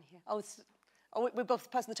here. Oh, we've got the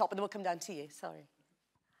person at the top, and then we'll come down to you. Sorry.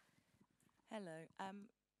 Hello.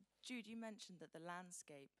 Jude, you mentioned that the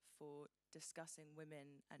landscape for discussing women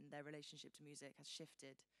and their relationship to music has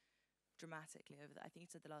shifted dramatically over I think you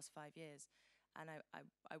said the last 5 years. And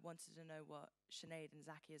I wanted to know what Sinead and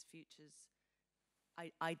Zakia's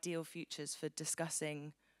ideal futures for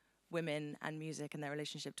discussing women and music and their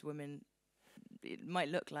relationship to women it might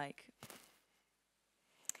look like.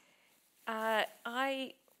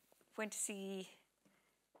 I went to see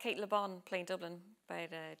Kate Le Bon play in Dublin about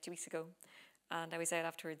 2 weeks ago, and I was out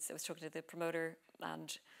afterwards. I was talking to the promoter,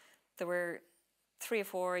 and there were 3 or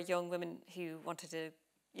 4 young women who wanted to,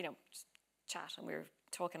 just chat, and we were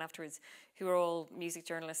talking afterwards, who were all music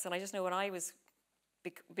journalists. And I just know when I was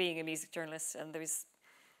being a music journalist, and there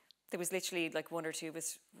was literally like 1 or 2 of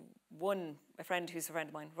us, a friend who's a friend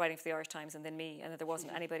of mine writing for the Irish Times, and then me, and there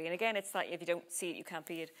wasn't anybody. And again, it's like if you don't see it, you can't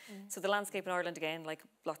be it. So the landscape in Ireland, again, like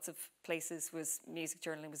lots of places, was music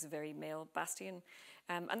journalism was a very male bastion.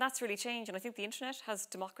 And that's really changed. And I think the internet has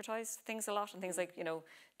democratized things a lot, and things like,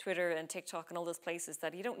 Twitter and TikTok and all those places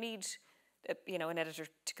that you don't need an editor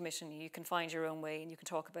to commission you. You can find your own way, and you can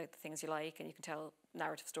talk about the things you like, and you can tell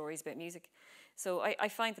narrative stories about music. So I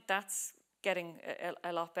find that that's getting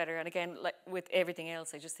a lot better. And again, like with everything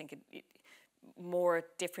else, I just think more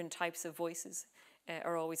different types of voices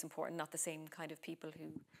are always important, not the same kind of people who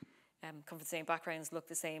come from the same backgrounds, look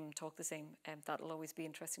the same, talk the same. That'll always be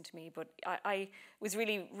interesting to me. But I was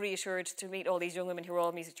really reassured to meet all these young women who are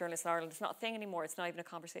all music journalists in Ireland. It's not a thing anymore. It's not even a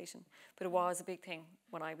conversation. But it was a big thing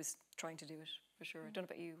when I was trying to do it, for sure. I don't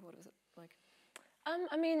know about you. What was it like?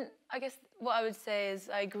 I mean, I guess what I would say is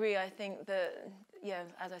I agree. I think that,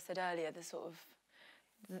 as I said earlier, the sort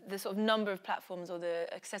of number of platforms or the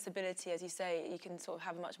accessibility, as you say, you can sort of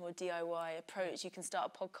have a much more DIY approach. You can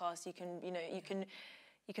start a podcast. You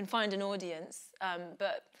can find an audience,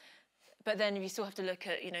 but then you still have to look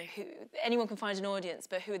at, who anyone can find an audience,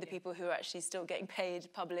 but who are the people who are actually still getting paid,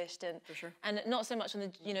 published, and for sure. And not so much on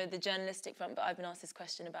the the journalistic front. But I've been asked this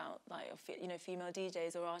question about female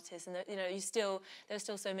DJs or artists, and there's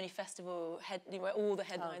still so many festival where all the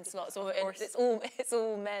headline slots, or it's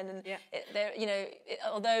all men, and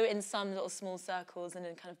although in some little small circles and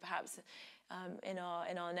in kind of perhaps in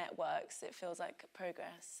our networks, it feels like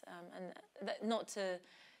progress, and not to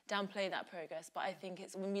downplay that progress, but I think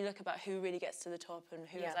it's when we look about who really gets to the top and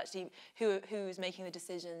who is actually who's making the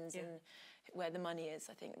decisions and where the money is.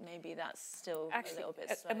 I think maybe that's still actually a little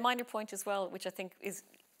bit slow. A minor point as well, which I think is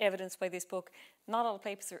evidenced by this book. Not all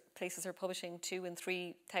places are publishing 2,000 and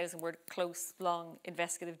 3,000 word close, long,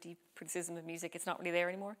 investigative, deep criticism of music. It's not really there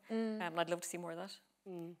anymore. And I'd love to see more of that.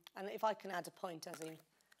 And if I can add a point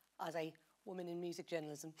as a woman in music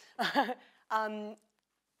journalism.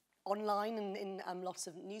 Online and in lots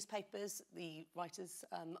of newspapers, the writers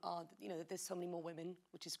are, there's so many more women,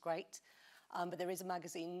 which is great. But there is a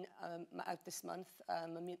magazine out this month, a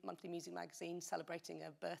monthly music magazine celebrating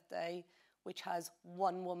a birthday, which has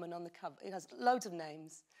 1 woman on the cover. It has loads of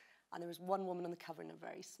names, and there is 1 woman on the cover in a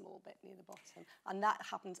very small bit near the bottom. And that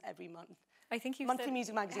happens every month. I think monthly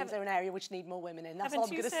music magazines are an area which need more women in. That's all I'm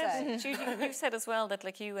going to say. You've said as well that,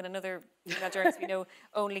 like, you and another journalist we know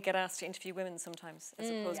only get asked to interview women sometimes, as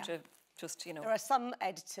opposed to just, There are some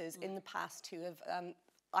editors in the past who have.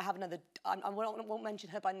 I have another. I won't mention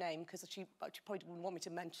her by name because she probably wouldn't want me to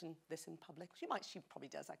mention this in public. She probably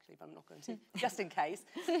does actually, but I'm not going to, just in case.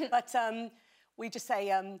 But we just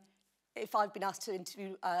say. If I've been asked to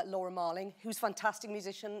interview Laura Marling, who's a fantastic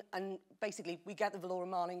musician, and basically we get the Laura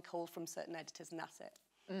Marling call from certain editors, and that's it.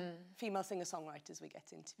 Female singer-songwriters we get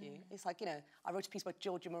to interview. It's like, I wrote a piece about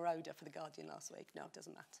Georgia Moroder for The Guardian last week. No, it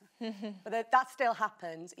doesn't matter. But that still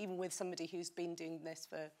happens, even with somebody who's been doing this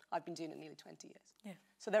I've been doing it nearly 20 years. Yeah.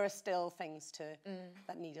 So there are still things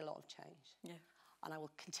that need a lot of change. Yeah. And I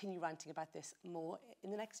will continue ranting about this more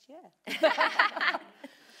in the next year.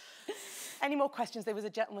 Any more questions? There was a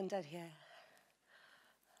gentleman dead here.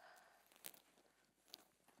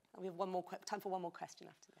 And we have time for one more question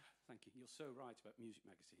after that. Thank you. You're so right about music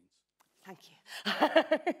magazines. Thank you.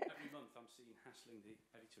 Every month I'm seeing hassling the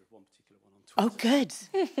editor of one particular one on Twitter. Oh, good.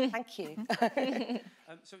 Thank you.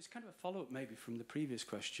 So it's kind of a follow-up maybe from the previous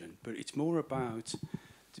question, but it's more about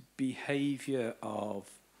the behaviour of,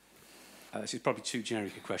 this is probably too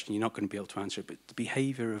generic a question, you're not going to be able to answer it, but the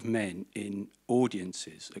behaviour of men in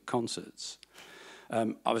audiences at concerts.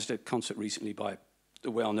 I was at a concert recently by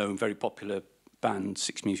the well-known, very popular band,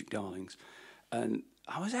 Six Music Darlings, and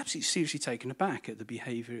I was absolutely seriously taken aback at the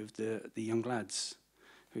behaviour of the young lads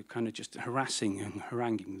who were kind of just harassing and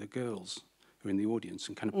haranguing the girls who were in the audience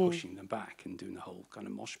and kind of pushing them back and doing the whole kind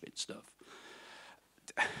of mosh pit stuff.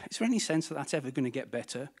 Is there any sense that that's ever going to get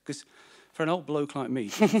better? Because for an old bloke like me,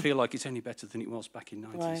 it doesn't feel like it's any better than it was back in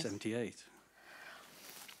 1978. Right.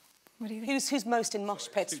 What do you think? Who's most in mosh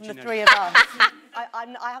pits from the three of us?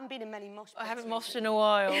 I haven't been in many mosh pits. I haven't moshed in a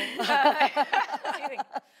while. What do you think?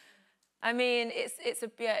 I mean, it's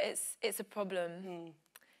a problem.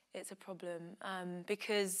 It's a problem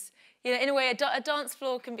because, you know, in a way, a dance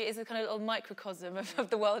floor is a kind of little microcosm of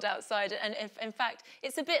the world outside. And in fact,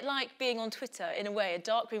 it's a bit like being on Twitter, in a way, a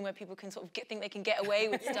dark room where people can sort of think they can get away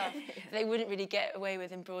with stuff they wouldn't really get away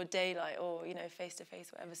with in broad daylight or, you know,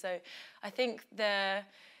 face-to-face, whatever. So I think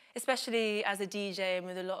especially as a DJ and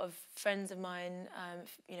with a lot of friends of mine,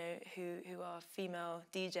 you know, who are female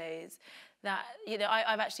DJs, that, you know,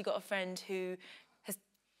 I've actually got a friend who has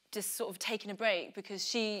just sort of taken a break because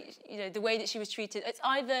she, you know, the way that she was treated, it's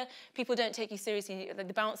either people don't take you seriously, the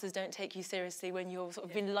bouncers don't take you seriously when you're sort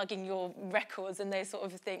of been lugging your records and they sort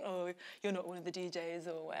of think, oh, you're not one of the DJs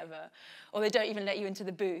or whatever, or they don't even let you into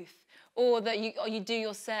the booth. Or that you do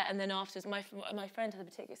your set and then afterwards, my friend had a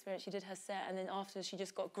particular experience, she did her set and then afterwards she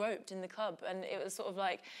just got groped in the club, and it was sort of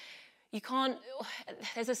like, you can't,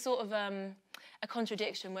 there's a sort of a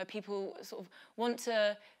contradiction where people sort of want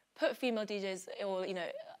to put female DJs or, you know,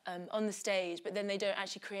 on the stage, but then they don't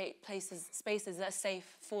actually create spaces that are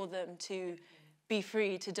safe for them to be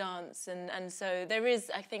free to dance, and so there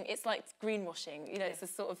is, I think, it's like greenwashing, you know, it's the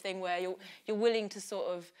sort of thing where you're willing to sort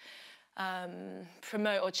of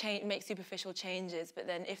promote or make superficial changes, but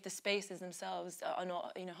then if the spaces themselves are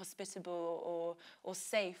not, you know, hospitable or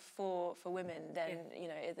safe for women, then you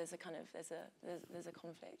know there's a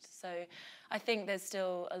conflict. So I think there's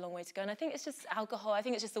still a long way to go, and I think it's just alcohol. I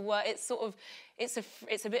think it's just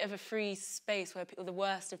it's a bit of a free space where the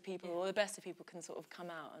worst of people or the best of people can sort of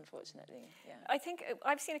come out. Unfortunately, yeah. I think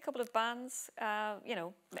I've seen a couple of bands, you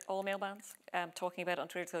know, all male bands, talking about it on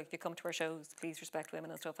Twitter. So if you come to our shows, please respect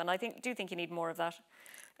women and stuff. And I do think you need more of that.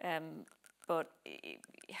 But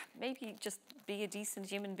maybe just be a decent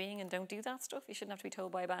human being and don't do that stuff. You shouldn't have to be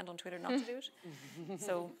told by a band on Twitter not to do it.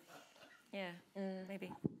 So, yeah,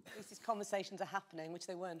 maybe. At least these conversations are happening, which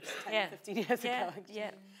they weren't 10, 15 years ago. Actually.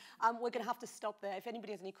 Yeah. We're going to have to stop there. If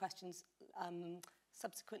anybody has any questions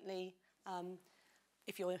subsequently,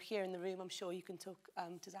 if you're here in the room, I'm sure you can talk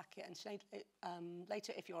to Zakia and Sinead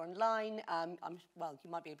later. If you're online, well, you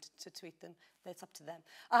might be able to tweet them. It's up to them.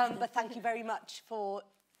 But thank you very much for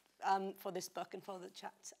this book and for the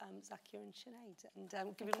chat, Zakia and Sinead.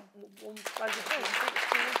 And give you a warm round of applause.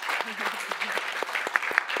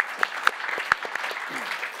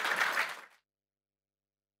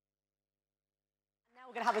 Now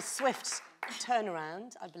we're going to have a swift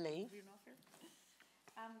turnaround, I believe.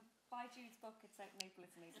 Buy Jude's book, it's out in April,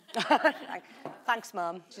 it's amazing. Thanks,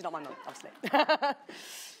 Mum. She's not my mum, obviously.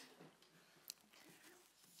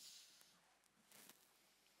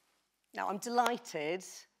 Now, I'm delighted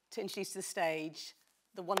to introduce to the stage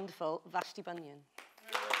the wonderful Vashti Bunyan.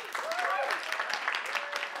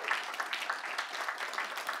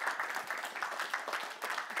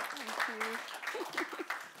 Thank you.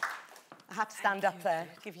 I had to stand up there,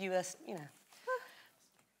 give you a, you know,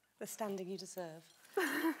 the standing you deserve.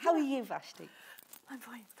 How are you, Vashti? I'm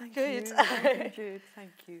fine, thank you. Good,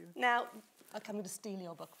 thank you. Now, I'm going to steal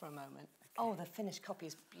your book for a moment. Okay. Oh, the finished copy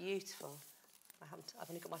is beautiful. I've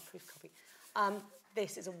only got my proof copy.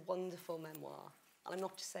 This is a wonderful memoir. And I'm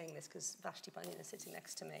not just saying this because Vashti Bunyan is sitting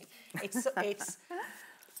next to me.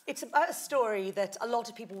 It's about a story that a lot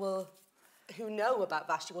of people who know about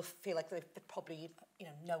Vashti will feel like they probably, you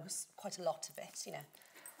know quite a lot of it. You know,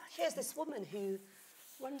 here's this woman who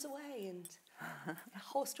runs away and a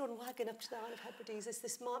horse-drawn wagon up to the Outer Hebrides. It's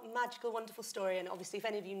this magical, wonderful story. And obviously, if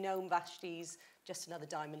any of you know Vashti's Just Another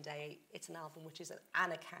Diamond Day, it's an album which is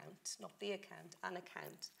an account, not the account, an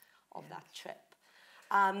account of that trip.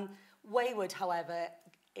 Wayward, however,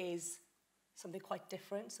 is something quite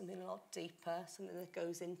different, something a lot deeper, something that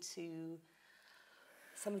goes into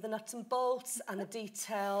some of the nuts and bolts and the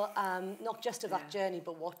detail, not just of that journey,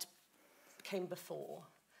 but what came before.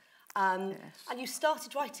 And you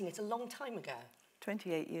started writing it a long time ago.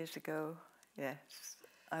 28 years ago, yes.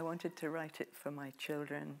 I wanted to write it for my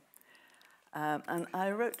children. And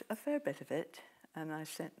I wrote a fair bit of it, and I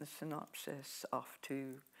sent the synopsis off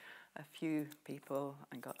to a few people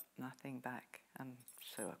and got nothing back. And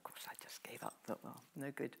so, of course, I just gave up. Thought, well,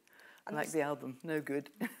 no good. And like the album, no good.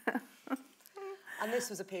 And this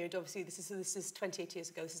was a period, obviously, this is 28 years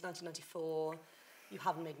ago, this is 1994. You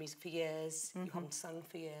haven't made music for years, you haven't sung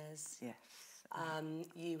for years. Yes.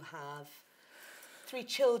 You have 3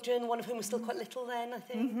 children, one of whom was still quite little then, I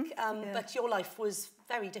think. But your life was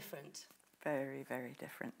very different. Very, very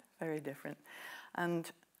different, very different. And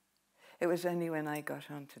it was only when I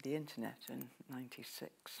got onto the internet in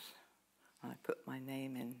 '96, I put my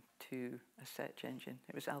name into a search engine.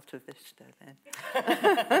 It was Alta Vista then.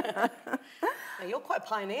 Now, you're quite a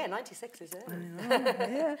pioneer, 96 is it? I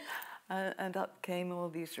know, yeah. And up came all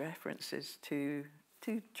these references to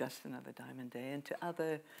Just Another Diamond Day and to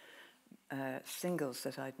other singles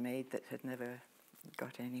that I'd made that had never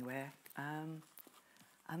got anywhere. And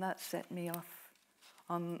that set me off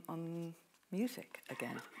on music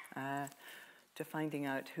again, to finding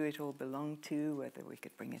out who it all belonged to, whether we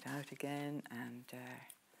could bring it out again. And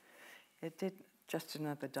it did. Just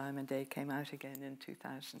Another Diamond Day came out again in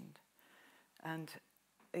 2000. And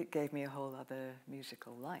it gave me a whole other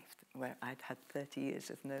musical life, where I'd had 30 years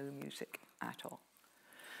of no music at all.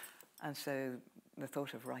 And so the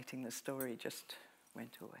thought of writing the story just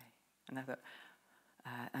went away. And I thought,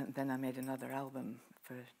 and then I made another album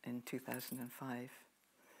in 2005.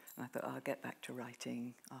 And I thought, I'll get back to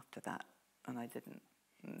writing after that. And I didn't.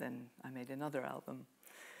 And then I made another album.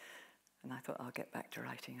 And I thought, I'll get back to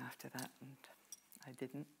writing after that. And I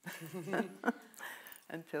didn't.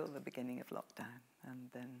 Until the beginning of lockdown. And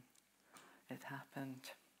then it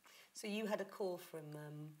happened. So you had a call from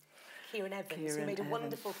Kieran Evans, who made a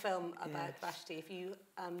wonderful film about Vashti. If you,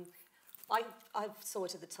 I saw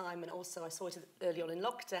it at the time, and also I saw it early on in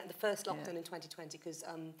lockdown, the first lockdown in 2020, because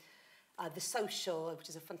The Social, which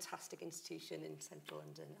is a fantastic institution in central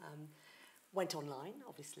London, went online,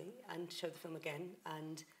 obviously, and showed the film again.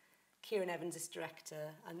 And Kieran Evans is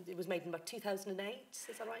director, and it was made in about 2008,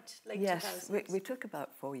 is that right? Late yes, 2000s? we took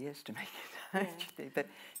about 4 years to make it, actually, but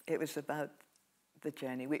it was about the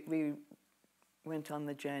journey. We went on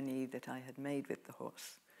the journey that I had made with the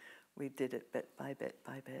horse. We did it bit by bit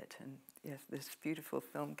by bit, and yes, this beautiful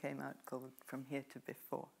film came out called From Here to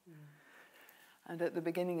Before. And at the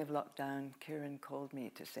beginning of lockdown, Kieran called me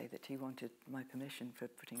to say that he wanted my permission for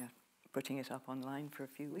putting it up online for a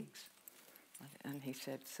few weeks. And he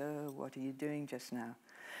said, so what are you doing just now?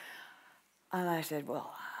 And I said,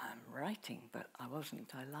 well, I'm writing, but I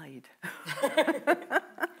wasn't, I lied.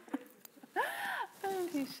 And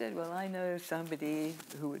he said, well, I know somebody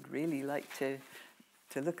who would really like to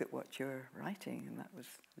look at what you're writing, and that was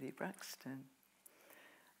Lee Braxton.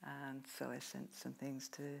 And so I sent some things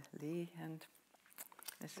to Lee, and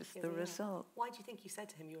this is the result. Why do you think you said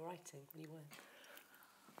to him you were writing when you weren't?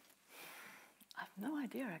 I've no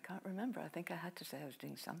idea. I can't remember. I think I had to say I was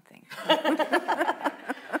doing something.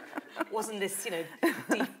 Wasn't this,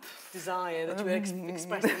 deep desire that you were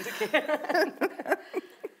expressing to Kieran?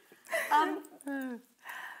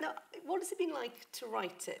 Now, what has it been like to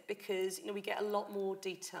write it? Because, we get a lot more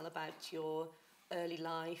detail about your early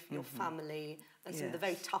life, your family, and some of the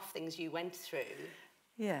very tough things you went through.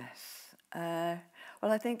 Yes. Well,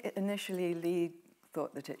 I think initially Lee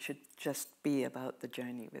thought that it should just be about the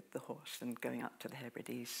journey with the horse and going up to the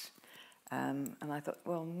Hebrides. And I thought,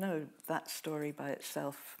 well, no, that story by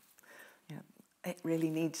itself, it really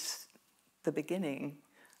needs the beginning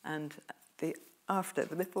and the after,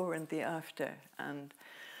 the before and the after. And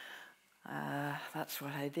that's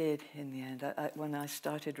what I did in the end. When I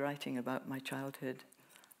started writing about my childhood,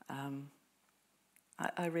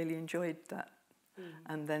 I really enjoyed that.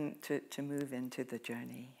 And then to move into the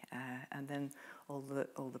journey, and then all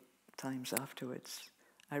the times afterwards,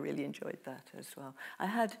 I really enjoyed that as well. I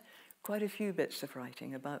had quite a few bits of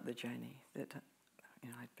writing about the journey that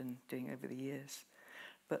I'd been doing over the years,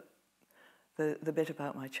 but the bit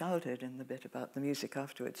about my childhood and the bit about the music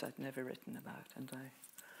afterwards, I'd never written about, and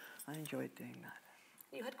I enjoyed doing that.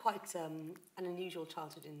 You had quite an unusual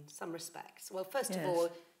childhood in some respects. Well, first of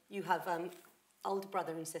all, you have older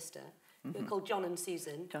brother and sister. You're called John and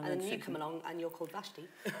Susan, and then you come along and you're called Vashti.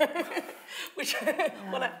 Which,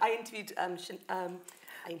 well, I interviewed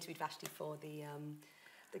Vashti for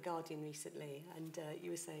the Guardian recently, and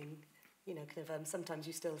you were saying, sometimes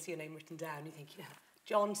you still see your name written down. You think,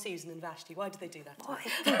 John, Susan, and Vashti. Why did they do that? Why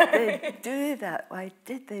did they do that? Why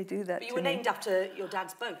did they do that? But you were named after your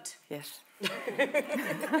dad's boat. Yes.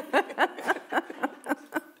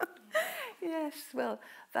 Yes, well,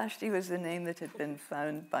 Vashti was the name that had been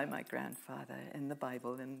found by my grandfather in the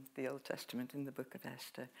Bible, in the Old Testament, in the book of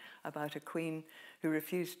Esther, about a queen who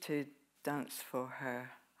refused to dance for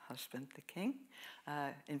her husband, the king,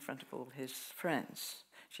 in front of all his friends.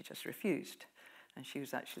 She just refused, and she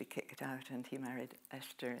was actually kicked out, and he married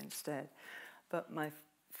Esther instead. But my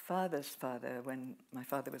father's father, when my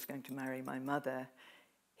father was going to marry my mother,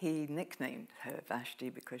 he nicknamed her Vashti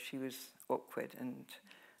because she was awkward and,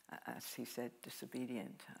 as he said,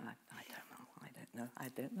 disobedient. And I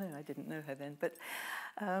didn't know her then. But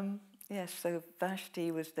yes, so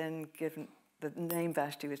Vashti was then given, the name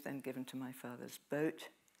Vashti was then given to my father's boat.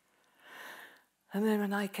 And then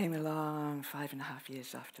when I came along 5.5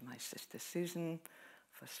 years after my sister Susan,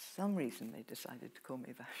 for some reason they decided to call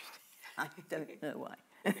me Vashti. I don't know why.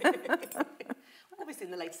 Obviously,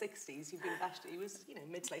 in the late 60s, you've been Vashti. It was,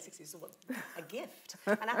 mid to late 60s, a gift,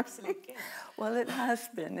 an absolute gift. Well, it has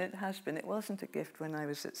been. It wasn't a gift when I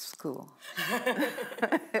was at school.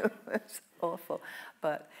 It was awful.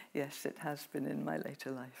 But yes, it has been in my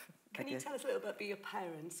later life. Can you tell us a little bit about your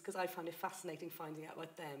parents? Because I find it fascinating finding out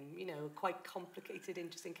about them. Quite complicated,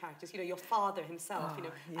 interesting characters. Your father himself,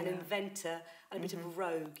 an inventor and a bit of a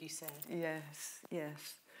rogue, you said. Yes.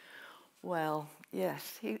 Well,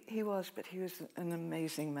 yes, he was, but he was an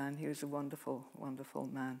amazing man. He was a wonderful, wonderful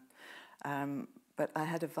man. But I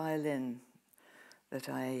had a violin that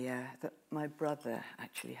my brother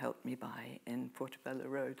actually helped me buy in Portobello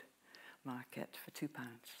Road Market for £2.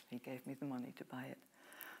 He gave me the money to buy it.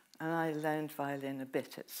 And I learned violin a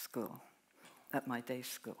bit at school, at my day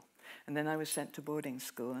school. And then I was sent to boarding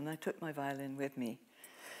school, and I took my violin with me.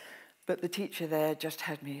 But the teacher there just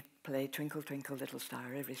had me play Twinkle, Twinkle, Little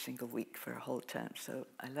Star every single week for a whole term. So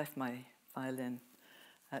I left my violin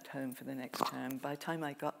at home for the next term. By the time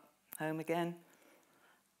I got home again,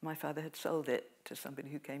 my father had sold it to somebody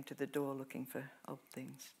who came to the door looking for odd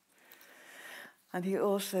things. And he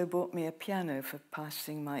also bought me a piano for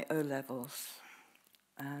passing my O-levels.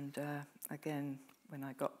 And again, when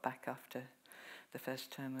I got back after the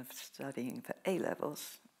first term of studying for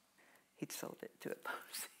A-levels, he'd sold it to a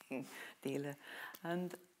posing dealer.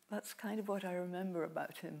 And that's kind of what I remember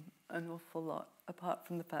about him an awful lot, apart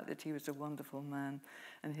from the fact that he was a wonderful man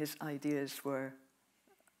and his ideas were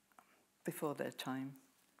before their time.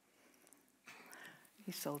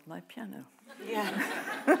 He sold my piano. Yeah.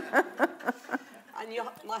 And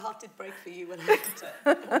my heart did break for you when I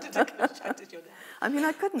wanted to go shout at your dad. I mean,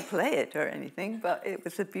 I couldn't play it or anything, but it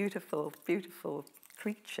was a beautiful, beautiful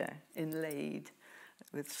creature inlaid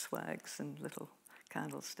with swags and little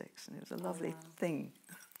candlesticks, and it was a lovely thing.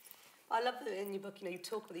 I love that in your book, you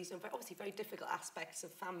talk about these obviously very difficult aspects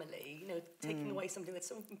of family, taking away something that's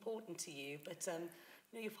so important to you, but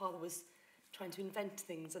your father was trying to invent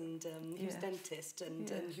things, and he was a dentist,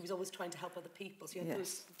 and he was always trying to help other people, so you had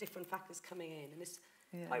those different factors coming in, and it's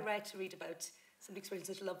quite rare to read about somebody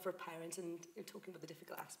experiencing such love for a parent and talking about the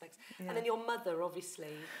difficult aspects. And then your mother,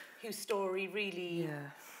 obviously, whose story really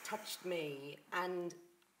touched me, and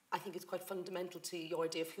I think it's quite fundamental to your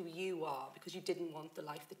idea of who you are, because you didn't want the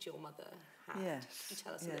life that your mother had. Yes. Can you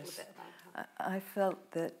tell us a little bit about her? I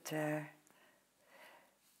felt that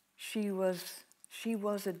she was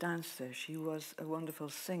a dancer. She was a wonderful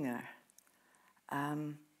singer.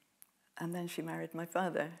 And then she married my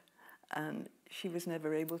father, and she was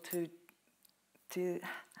never able to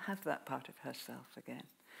have that part of herself again.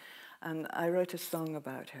 And I wrote a song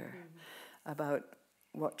about her, about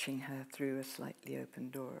watching her through a slightly open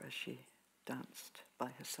door as she danced by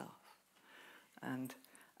herself. And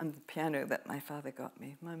the piano that my father got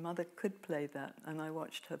me, my mother could play that, and I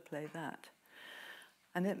watched her play that.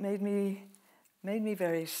 And it made me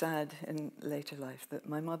very sad in later life that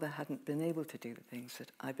my mother hadn't been able to do the things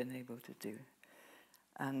that I've been able to do.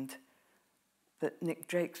 And that Nick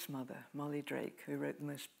Drake's mother, Molly Drake, who wrote the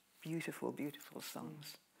most beautiful, beautiful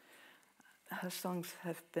songs, her songs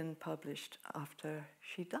have been published after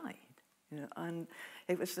she died. And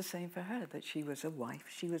it was the same for her, that she was a wife,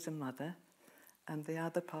 she was a mother, and the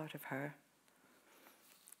other part of her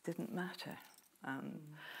didn't matter.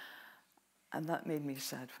 And that made me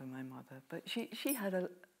sad for my mother. But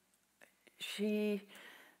she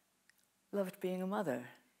loved being a mother.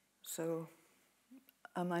 So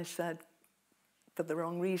am I sad for the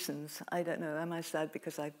wrong reasons? I don't know. Am I sad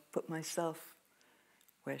because I put myself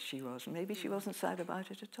where she was? Maybe she wasn't sad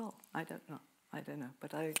about it at all. I don't know.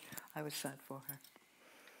 But I was sad for her.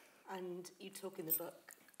 And you talk in the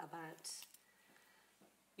book about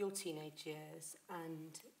your teenage years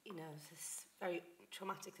and, this very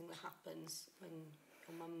traumatic thing that happens when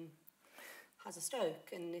your mum has a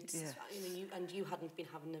stroke, and it's Yes. you hadn't been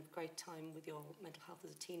having a great time with your mental health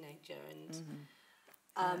as a teenager, and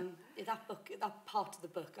that part of the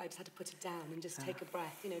book, I just had to put it down and just take a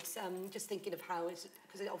breath. You know, it's just thinking of how it's,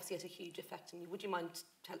 because it obviously had a huge effect on you. Would you mind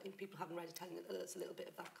telling people who haven't read it, telling us a little bit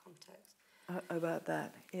of that context? About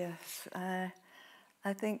that, yes.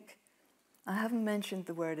 I think I haven't mentioned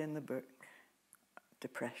the word in the book,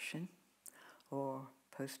 depression or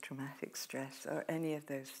post-traumatic stress or any of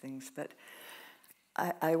those things, but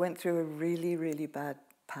I went through a really, really bad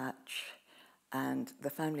patch, and the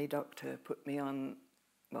family doctor put me on,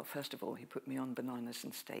 well, first of all, he put me on bananas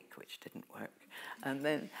and steak, which didn't work. And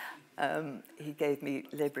then he gave me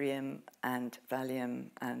Librium and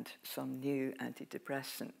Valium and some new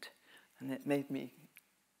antidepressant, and it made me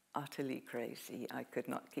utterly crazy. I could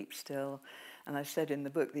not keep still. And I said in the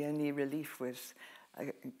book, the only relief was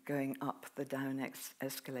going up the down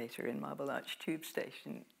escalator in Marble Arch Tube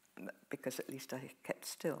Station, because at least I kept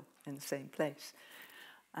still in the same place.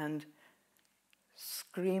 And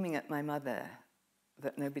screaming at my mother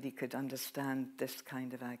that nobody could understand this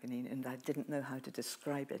kind of agony, and I didn't know how to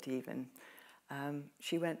describe it even.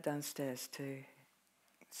 She went downstairs to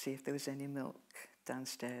see if there was any milk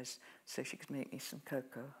downstairs so she could make me some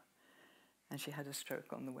cocoa. And she had a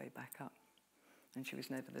stroke on the way back up. And she was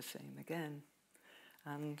never the same again.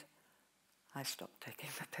 And I stopped taking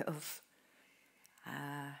the pills.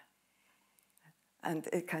 And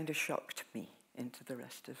it kind of shocked me into the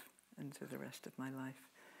rest of my life.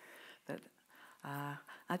 That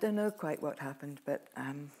I don't know quite what happened, but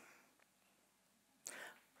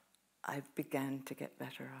I began to get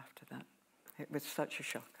better after that. It was such a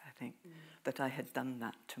shock, I think, that I had done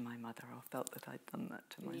that to my mother, or felt that I'd done that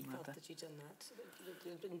to my mother. Felt that you'd done that.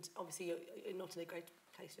 And obviously, you're not in a great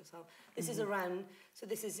place yourself. This is around, so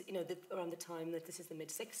this is, around the time that this is the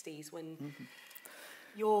mid-60s, when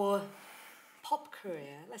your pop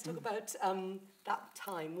career, let's talk about that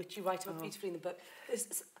time, which you write about beautifully in the book.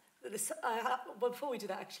 Before we do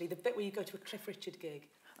that, actually, the bit where you go to a Cliff Richard gig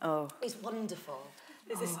is wonderful.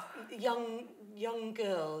 There's this young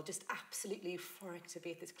girl just absolutely euphoric to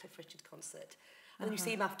be at this Cliff Richard concert. And then you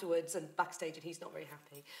see him afterwards and backstage, and he's not very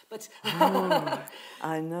happy. But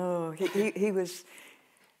I know. He was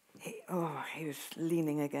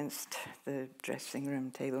leaning against the dressing room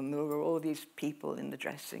table, and there were all these people in the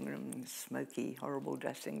dressing room, the smoky, horrible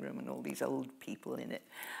dressing room, and all these old people in it.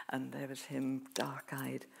 And there was him,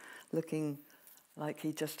 dark-eyed, looking like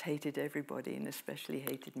he just hated everybody, and especially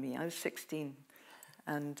hated me. I was 16.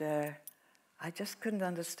 And I just couldn't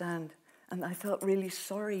understand, and I felt really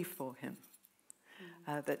sorry for him,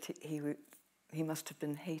 that he must have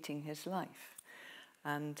been hating his life.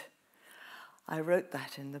 And I wrote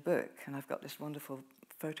that in the book, and I've got this wonderful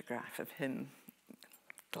photograph of him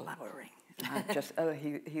glowering. And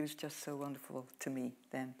he was just so wonderful to me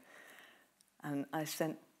then. And I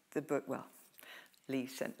sent the book, Lee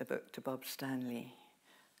sent the book to Bob Stanley.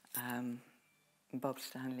 Bob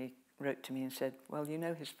Stanley wrote to me and said, well,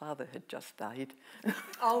 his father had just died.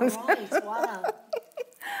 Oh, right, wow.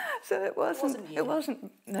 So it wasn't me.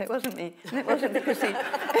 And it wasn't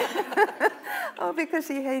because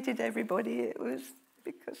he hated everybody. It was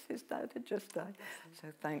because his dad had just died. So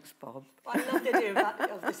thanks, Bob. I love the idea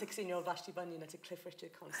of the 16-year-old Vashti Bunyan at a Cliff Richard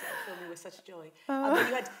concert. It filled me with such joy.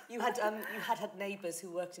 You had neighbours who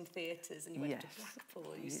worked in theatres, and you went to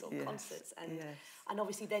Blackpool, you saw concerts, and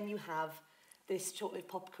obviously then you have this short-lived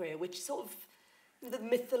pop career, which sort of, the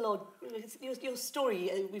mythology, your story,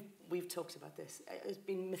 we've talked about this, has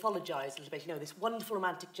been mythologized a little bit, this wonderful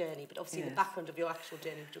romantic journey, but obviously the background of your actual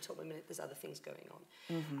journey, which we'll talk about in a minute, there's other things going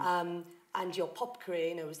on. And your pop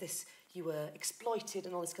career, was this, you were exploited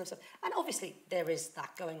and all this kind of stuff. And obviously there is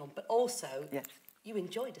that going on, but also you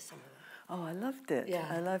enjoyed some of it. Oh, I loved it. Yeah.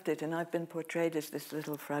 I loved it. And I've been portrayed as this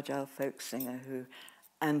little fragile folk singer who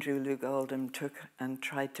Andrew Loog Oldham took and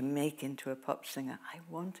tried to make into a pop singer. I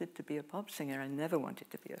wanted to be a pop singer. I never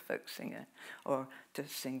wanted to be a folk singer or to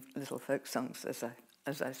sing little folk songs as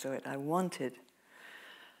I saw it. I wanted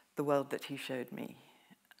the world that he showed me.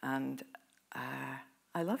 And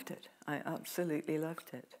I loved it. I absolutely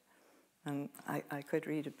loved it. And I could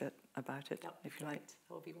read a bit about it, if you like.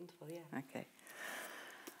 That would be wonderful, yeah. Okay.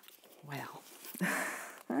 Well,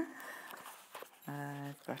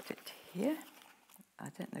 I've got it here. I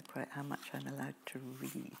don't know quite how much I'm allowed to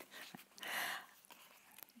read.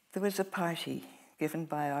 There was a party given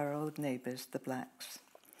by our old neighbours, the blacks,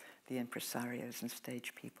 the impresarios and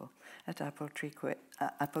stage people, at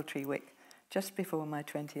Appletree Wick, just before my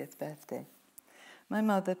 20th birthday. My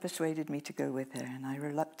mother persuaded me to go with her, and I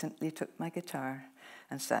reluctantly took my guitar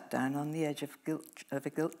and sat down on the edge of a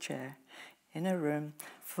gilt chair in a room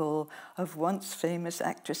full of once famous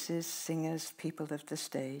actresses, singers, people of the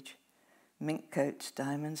stage. Mink coats,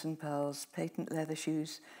 diamonds and pearls, patent leather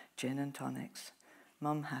shoes, gin and tonics.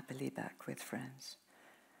 Mum happily back with friends.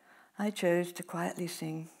 I chose to quietly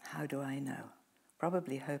sing How Do I Know,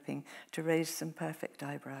 probably hoping to raise some perfect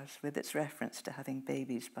eyebrows with its reference to having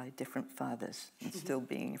babies by different fathers and still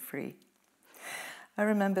being free. I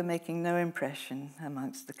remember making no impression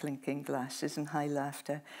amongst the clinking glasses and high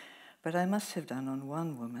laughter, but I must have done on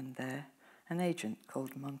one woman there, an agent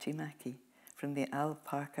called Monty Mackey from the Al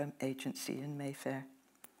Parker Agency in Mayfair.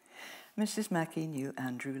 Mrs. Mackey knew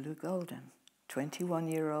Andrew Loog Oldham,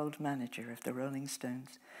 21-year-old manager of the Rolling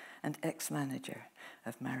Stones and ex-manager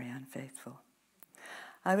of Marianne Faithfull.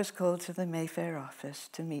 I was called to the Mayfair office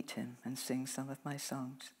to meet him and sing some of my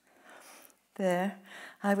songs. There,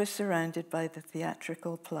 I was surrounded by the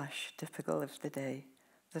theatrical plush typical of the day,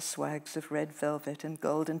 the swags of red velvet and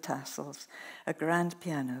golden tassels, a grand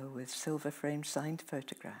piano with silver-framed signed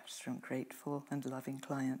photographs from grateful and loving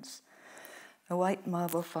clients, a white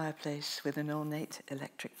marble fireplace with an ornate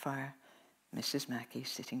electric fire, Mrs. Mackey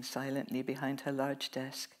sitting silently behind her large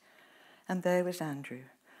desk, and there was Andrew,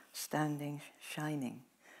 standing, shining,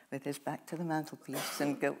 with his back to the mantelpiece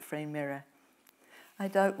and gilt-frame mirror. I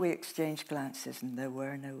doubt we exchanged glances and there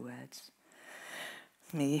were no words.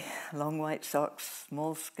 Me, long white socks,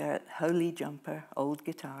 small skirt, holy jumper, old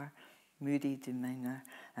guitar, moody demeanour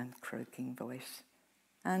and croaking voice.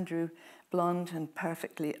 Andrew, blonde and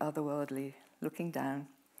perfectly otherworldly, looking down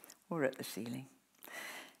or at the ceiling.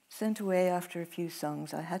 Sent away after a few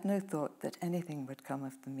songs, I had no thought that anything would come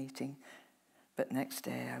of the meeting. But next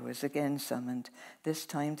day I was again summoned, this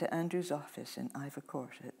time to Andrew's office in Ivor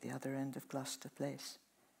Court at the other end of Gloucester Place.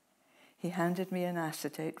 He handed me an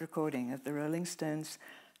acetate recording of the Rolling Stones'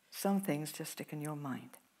 Some Things Just Stick in Your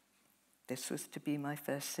Mind. This was to be my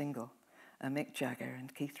first single, a Mick Jagger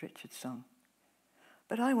and Keith Richards song.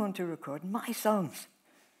 But I want to record my songs.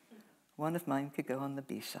 One of mine could go on the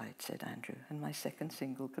B-side, said Andrew, and my second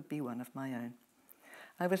single could be one of my own.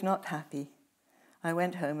 I was not happy. I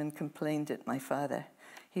went home and complained at my father.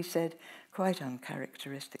 He said, quite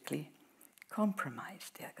uncharacteristically,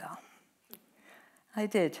 "Compromise, dear girl." I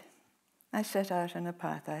did. I set out on a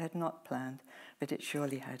path I had not planned, but it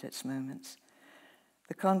surely had its moments.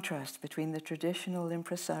 The contrast between the traditional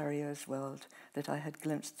impresario's world that I had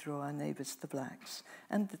glimpsed through our neighbours the blacks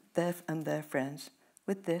and their friends,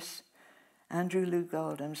 with this, Andrew Loog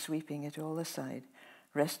Oldham sweeping it all aside,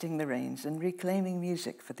 wresting the reins and reclaiming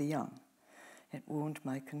music for the young. It warmed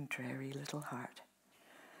my contrary little heart.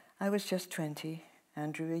 I was just 20,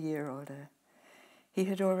 Andrew a year older. He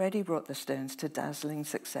had already brought the Stones to dazzling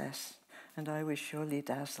success, and I was surely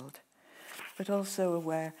dazzled, but also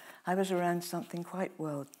aware I was around something quite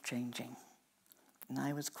world-changing, and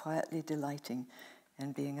I was quietly delighting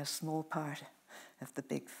in being a small part of the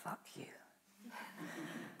big fuck you.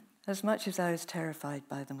 As much as I was terrified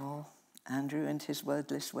by them all, Andrew and his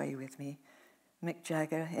wordless way with me, Mick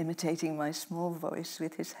Jagger imitating my small voice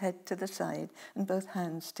with his head to the side and both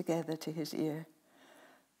hands together to his ear,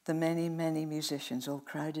 the many, many musicians all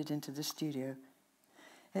crowded into the studio.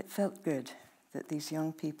 It felt good that these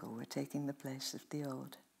young people were taking the place of the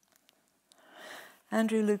old.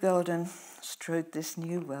 Andrew Loog Oldham strode this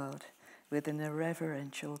new world with an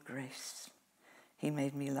irreverential grace. He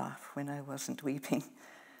made me laugh when I wasn't weeping.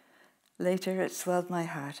 Later, it swelled my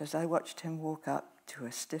heart as I watched him walk up to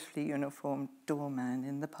a stiffly uniformed doorman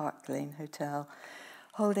in the Park Lane Hotel,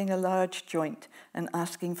 holding a large joint and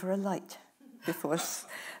asking for a light before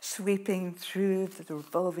sweeping through the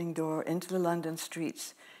revolving door into the London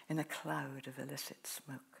streets in a cloud of illicit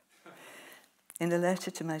smoke. In a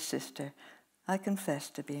letter to my sister, I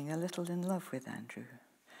confessed to being a little in love with Andrew,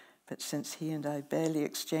 but since he and I barely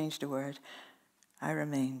exchanged a word, I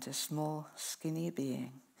remained a small, skinny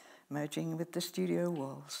being, merging with the studio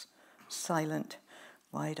walls, silent,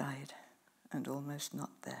 wide-eyed, and almost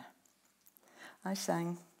not there. I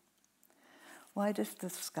sang, "Why does the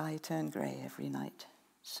sky turn grey every night,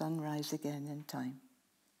 sunrise again in time?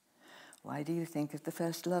 Why do you think of the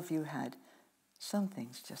first love you had? Some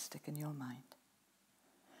things just stick in your mind.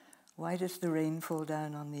 Why does the rain fall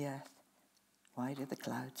down on the earth? Why do the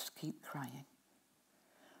clouds keep crying?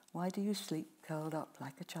 Why do you sleep curled up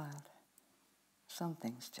like a child? Some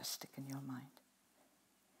things just stick in your mind.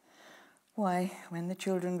 Why, when the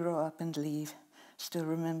children grow up and leave, still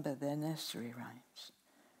remember their nursery rhymes?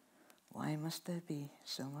 Why must there be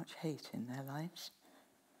so much hate in their lives?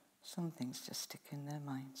 Some things just stick in their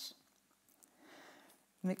minds."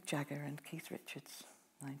 Mick Jagger and Keith Richards,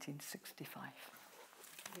 1965.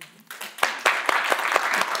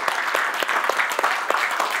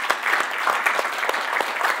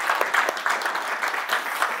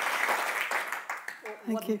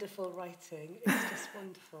 wonderful writing. It's just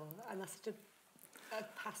wonderful. And that's such a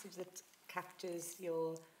passage that captures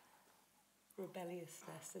your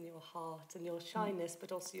rebelliousness and your heart and your shyness,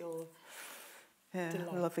 but also your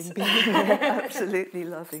delight. Loving being there. Absolutely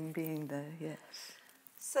loving being there, yes.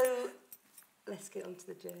 So let's get on to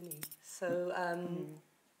the journey. So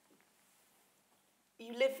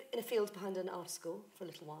you live in a field behind an art school for a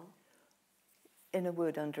little while. In a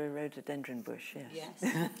wood under a rhododendron bush, yes.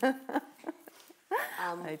 Yes.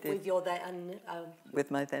 I did. With your then with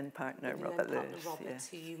my then partner, Robert Lewis. Robert, yes.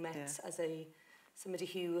 who you met as somebody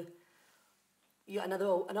who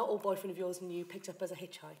an old boyfriend of yours, and you picked up as a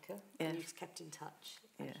hitchhiker, and you kept in touch.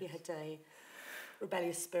 Yes. He had a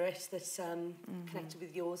rebellious spirit that connected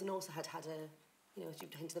with yours, and also had as you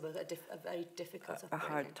hinted about, a very difficult a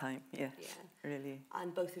hard time, yes, really.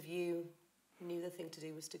 And both of you knew the thing to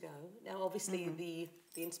do was to go. Now, obviously,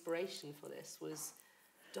 the inspiration for this was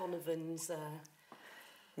Donovan's...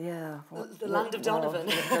 the land of Donovan.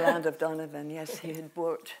 The land of Donovan, yes. He had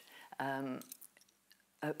bought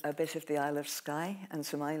a bit of the Isle of Skye and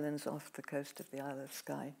some islands off the coast of the Isle of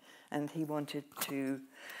Skye, and he wanted to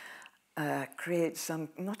create some,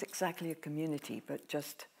 not exactly a community, but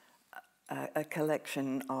just a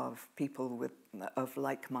collection of people of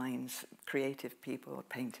like minds, creative people,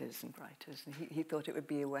 painters and writers. And he thought it would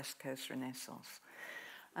be a West Coast Renaissance.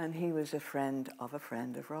 And he was a friend of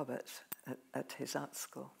Robert's at his art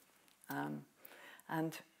school.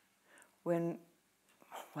 And when,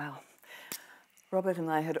 Robert and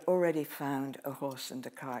I had already found a horse and a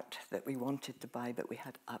cart that we wanted to buy, but we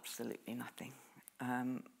had absolutely nothing.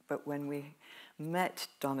 But when we met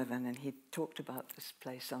Donovan and he talked about this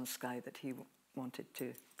place on Skye that he wanted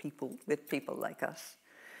with people like us,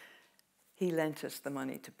 he lent us the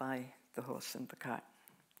money to buy the horse and the cart.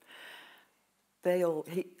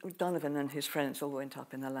 Donovan and his friends all went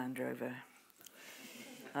up in a Land Rover.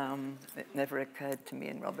 It never occurred to me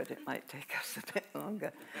and Robert it might take us a bit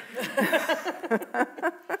longer.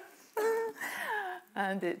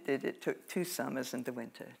 And it did. It took 2 summers and a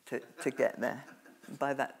winter to get there.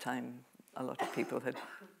 By that time, a lot of people had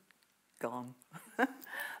gone.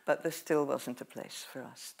 But there still wasn't a place for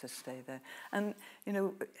us to stay there. And,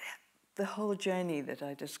 the whole journey that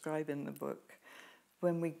I describe in the book,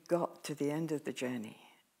 when we got to the end of the journey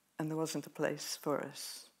and there wasn't a place for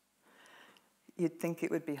us, you'd think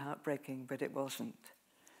it would be heartbreaking, but it wasn't.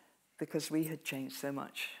 Because we had changed so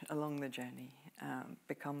much along the journey,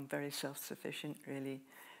 become very self-sufficient, really,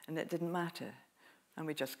 and it didn't matter. And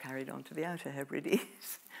we just carried on to the Outer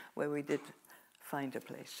Hebrides, where we did find a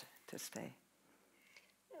place to stay.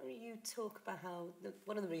 You talk about how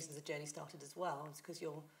one of the reasons the journey started as well is because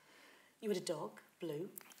you had a dog, Blue.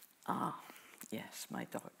 Ah, yes, my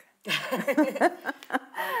dog.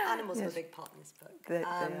 Animals are a big part in this book. They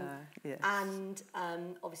are, yes. And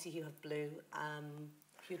obviously you have Blue.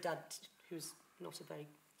 Your dad, who's not a very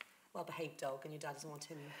well-behaved dog, and your dad doesn't want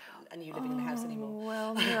him and you living in the house anymore.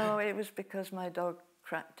 Well, no, it was because my dog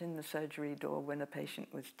cracked in the surgery door when a patient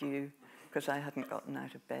was due, because I hadn't gotten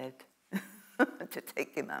out of bed to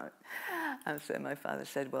take him out. And so my father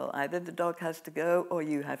said, well, either the dog has to go or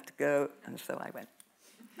you have to go. And so I went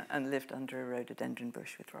and lived under a rhododendron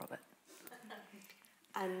bush with Robert.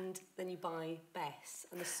 And then you buy Bess.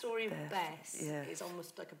 And the story of Bess is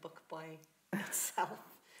almost like a book by itself.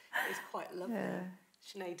 It's quite lovely. Yeah.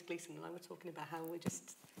 Sinéad Gleeson and I were talking about how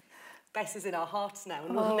Bess is in our hearts now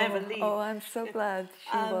and will never leave. Oh, I'm so glad.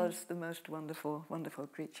 She was the most wonderful, wonderful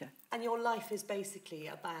creature. And your life is basically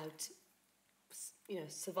about,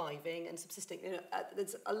 surviving and subsisting.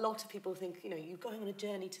 There's a lot of people think, you're going on a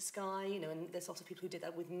journey to Skye, and there's lots of people who did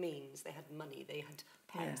that with means. They had money, they had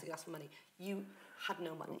parents that asked for money. You had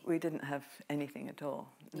no money. We didn't have anything at all.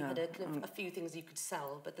 You had a few things you could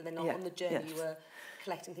sell, but then on the journey you were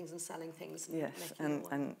collecting things and selling things.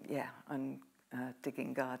 And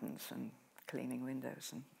digging gardens and cleaning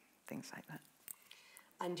windows and things like that.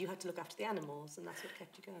 And you had to look after the animals, and that's what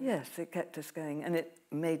kept you going. Yes, it kept us going, and it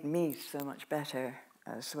made me so much better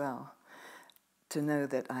as well to know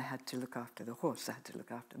that I had to look after the horse, I had to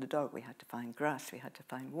look after the dog, we had to find grass, we had to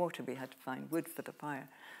find water, we had to find wood for the fire,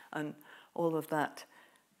 and all of that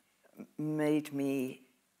made me,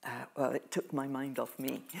 it took my mind off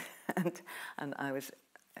me, and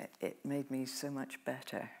it made me so much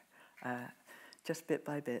better, just bit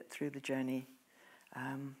by bit through the journey,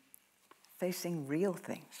 facing real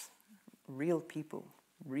things, real people,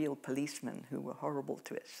 real policemen who were horrible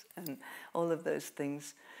to us, and all of those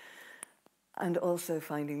things, and also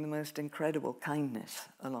finding the most incredible kindness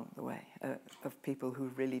along the way of people who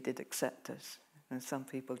really did accept us. And some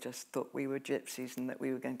people just thought we were gypsies and that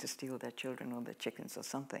we were going to steal their children or their chickens or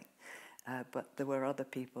something. but there were other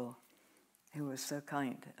people who were so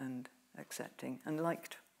kind and accepting and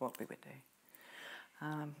liked what we were doing.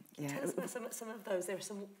 Tell us about some of those. There are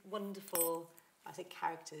some wonderful, I think,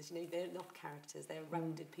 characters. You know, they're not characters; they're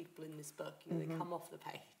rounded people in this book. You know, they come off the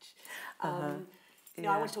page. You know,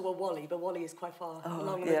 I want to talk about Wally, but Wally is quite far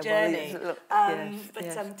along the journey.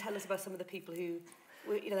 Tell us about some of the people who,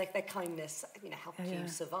 you know, like their kindness, you know, helped you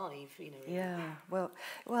survive. You know.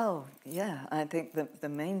 Really. Yeah. I think the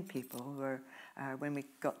main people were when we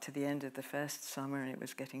got to the end of the first summer and it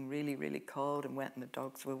was getting really, really cold and wet, and the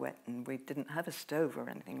dogs were wet, and we didn't have a stove or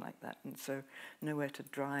anything like that, and so nowhere to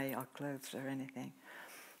dry our clothes or anything.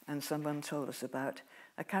 And someone told us about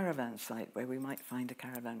a caravan site where we might find a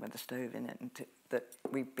caravan with a stove in it, and that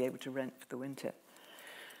we'd be able to rent for the winter.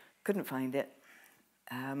 Couldn't find it.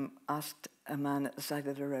 Asked a man at the side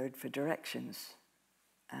of the road for directions,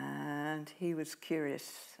 and he was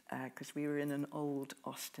curious because we were in an old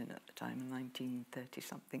Austin at the time, a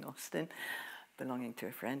 1930-something Austin, belonging to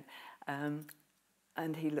a friend.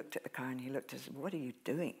 And he looked at the car and he looked at us, "What are you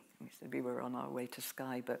doing?" We said we were on our way to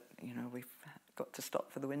Skye, but you know we've got to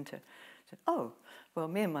stop for the winter. He said, "Oh, well,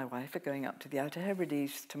 me and my wife are going up to the Outer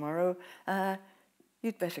Hebrides tomorrow.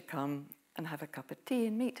 You'd better come and have a cup of tea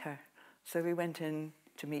and meet her." So we went in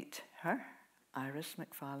to meet her, Iris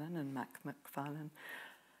McFarlane and Mac McFarlane,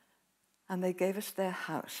 and they gave us their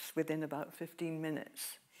house within about 15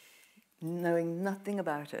 minutes, knowing nothing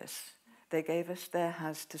about us. They gave us their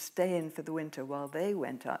house to stay in for the winter while they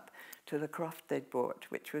went up to the croft they'd bought,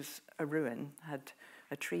 which was a ruin, had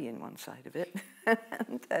a tree in one side of it.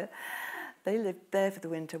 And they lived there for the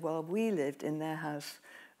winter while we lived in their house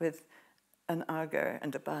with an Arger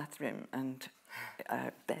and a bathroom and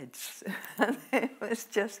beds. And it was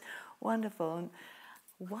just wonderful. And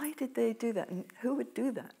why did they do that? And who would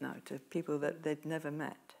do that now to people that they'd never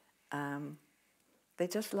met? They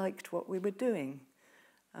just liked what we were doing.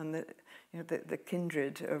 And the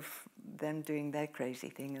kindred of them doing their crazy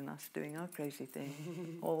thing and us doing our crazy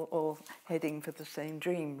thing, all heading for the same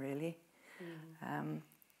dream, really.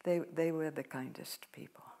 They were the kindest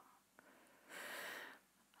people.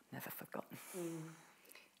 Never forgotten.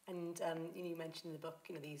 And you mentioned in the book,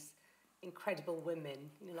 you know, these incredible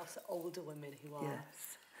women, you know, lots of older women who are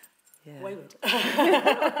wayward.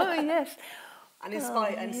 Oh yes. And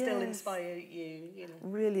inspire and still inspire you, you know.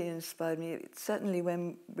 Really inspired me. Certainly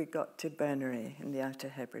when we got to Berneray in the Outer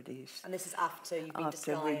Hebrides. And this is after you've been to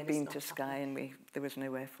Skye. After we'd been to Skye and there was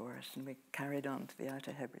nowhere for us, and we carried on to the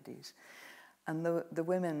Outer Hebrides. And the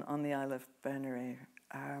women on the Isle of Berneray,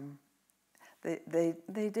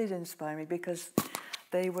 they did inspire me because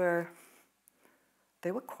they were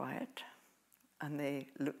quiet, and they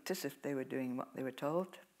looked as if they were doing what they were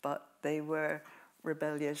told, but they were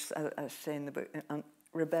rebellious, I say in the book,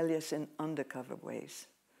 rebellious in undercover ways,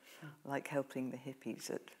 like helping the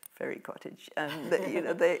hippies at Ferry Cottage. And you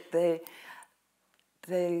know, the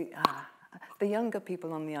younger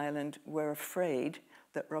people on the island were afraid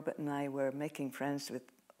that Robert and I were making friends with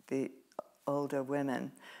the older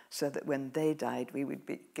women, so that when they died, we would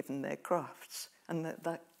be given their crafts, and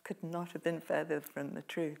that could not have been further from the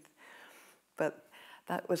truth. But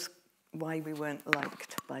that was why we weren't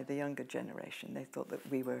liked by the younger generation. They thought that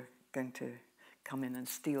we were going to come in and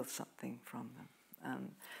steal something from them.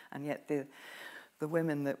 And yet the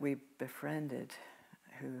women that we befriended,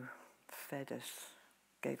 who fed us,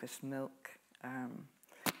 gave us milk, the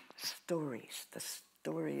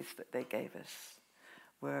stories that they gave us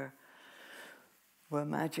were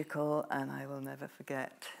magical, and I will never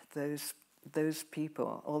forget those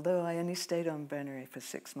people. Although I only stayed on Berneray for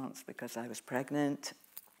 6 months because I was pregnant,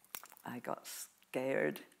 I got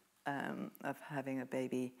scared of having a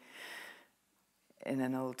baby in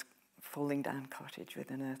an old falling down cottage with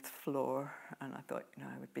an earth floor, and I thought, you know,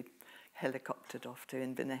 I would be helicoptered off to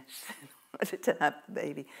Inverness in order to have the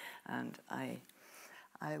baby. And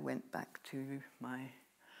I went back to my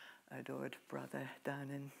adored brother down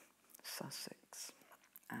in Sussex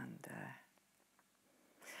and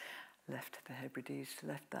left the Hebrides,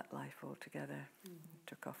 left that life altogether,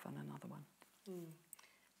 took off on another one.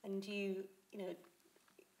 And you know,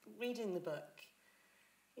 reading the book,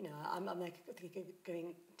 you know, I'm like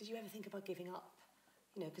going, did you ever think about giving up?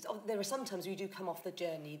 You know, because there are some times where you do come off the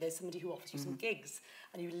journey, there's somebody who offers you some gigs,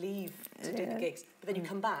 and you leave to do the gigs, but then you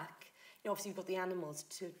come back. You know, obviously you've got the animals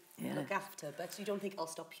to look after, but you don't think, I'll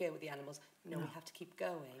stop here with the animals. No, we have to keep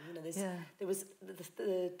going. You know, there was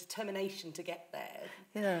the determination to get there.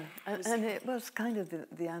 Yeah, and it was kind of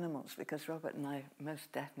the animals, because Robert and I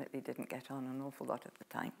most definitely didn't get on an awful lot at the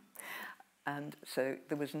time. And so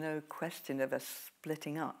there was no question of us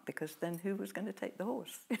splitting up, because then who was going to take the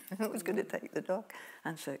horse? Who was going to take the dog?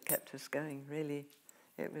 And so it kept us going, really.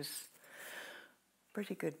 It was a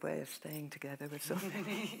pretty good way of staying together with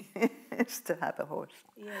somebody, is to have a horse.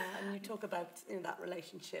 Yeah, and you talk about that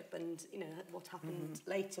relationship and what happened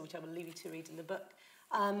later, which I will leave you to read in the book.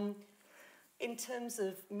 In terms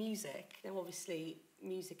of music, now obviously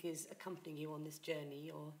music is accompanying you on this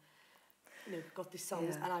journey, or got these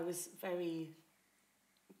songs, and I was very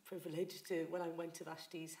privileged to, when I went to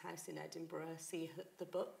Vashti's house in Edinburgh, see the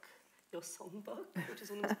book, your songbook, which is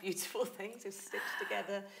one of the most beautiful things. It's stitched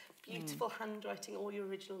together, beautiful handwriting, all your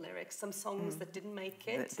original lyrics, some songs that didn't make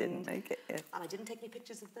it. That didn't make it, yeah. And I didn't take any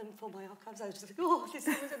pictures of them for my archives. I was just like, oh,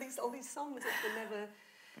 all these songs that were never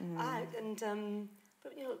out. And,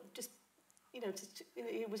 but,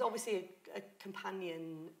 it was obviously a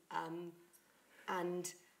companion,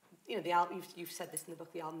 and the album, you've said this in the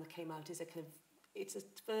book, the album that came out is it's a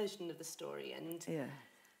version of the story, and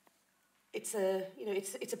it's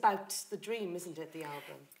it's about the dream, isn't it, the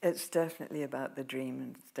album? It's definitely about the dream,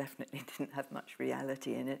 and it definitely didn't have much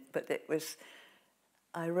reality in it, but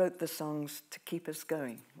I wrote the songs to keep us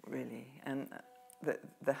going, really, and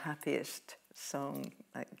the happiest song,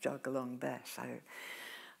 like Jog Along Bess,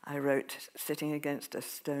 I wrote sitting against a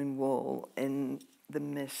stone wall in the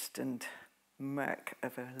mist and murk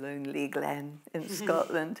of a lonely glen in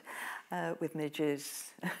Scotland with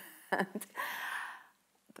midges. And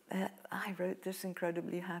I wrote this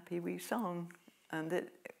incredibly happy wee song, and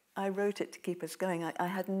I wrote it to keep us going. I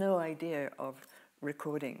had no idea of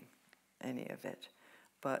recording any of it,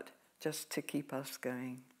 but just to keep us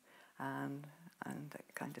going, and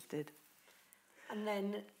it kind of did. And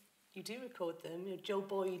then you do record them. Joe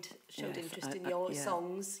Boyd showed interest in your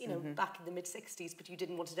songs, back in the mid-60s, but you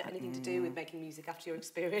didn't want to do anything to do with making music after your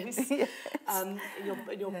experience in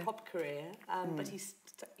your pop career. But he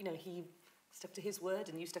stuck to his word,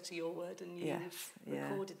 and you stuck to your word, and you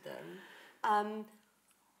recorded them.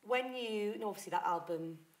 When obviously that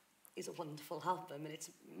album is a wonderful album, and it's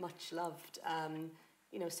much loved.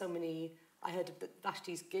 So many. I heard of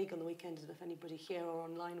Vashti's gig on the weekend. I don't know if anybody here or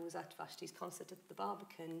online was at Vashti's concert at the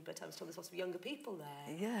Barbican, but I was told there's lots of younger people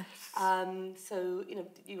there. Yes. So,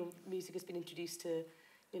 your music has been introduced to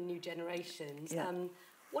new generations. Yeah.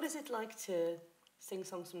 What is it like to sing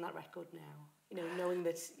songs from that record now? Knowing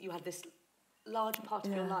that you had this large part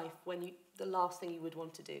of your life when the last thing you would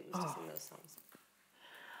want to do was to sing those songs.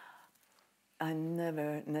 I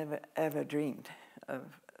never, ever dreamed of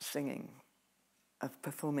singing, of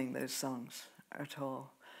performing those songs at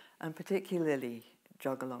all, and particularly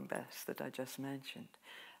Jog Along Bess that I just mentioned.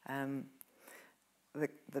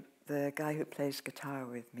 The guy who plays guitar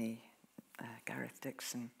with me, Gareth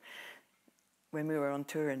Dixon, when we were on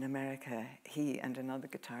tour in America, he and another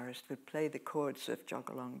guitarist would play the chords of Jog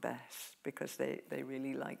Along Bess because they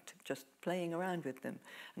really liked just playing around with them.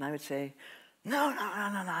 And I would say, no,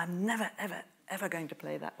 I'm never, ever going to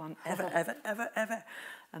play that one, ever.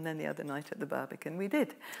 And then the other night at the Barbican, we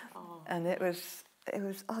did. Oh. And it was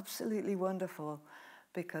absolutely wonderful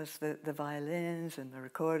because the violins and the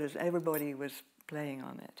recorders, everybody was playing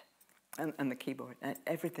on it. And the keyboard, and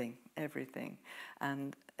everything.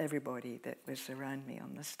 And everybody that was around me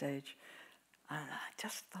on the stage. And I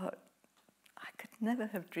just thought, I could never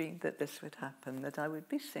have dreamed that this would happen, that I would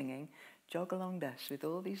be singing Jog Along Bess with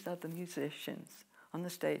all these other musicians on the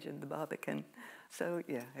stage in the Barbican. So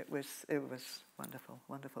yeah, it was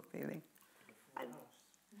wonderful feeling. And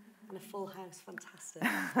a full house, fantastic.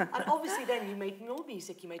 And obviously then you made more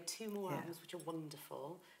music, you made 2 more albums which are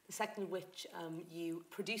wonderful. The second of which you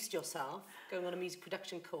produced yourself, going on a music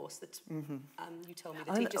production course that you told me.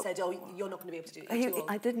 The teacher said, you're not going to be able to do it.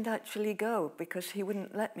 I didn't actually go because he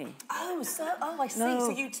wouldn't let me. I see. No,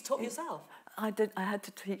 so you taught yourself? I did. I had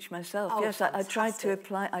to teach myself. Oh, yes, I tried to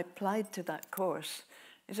apply. I applied to that course.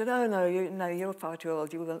 He said, "Oh no, you're far too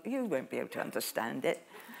old. You won't be able to understand it."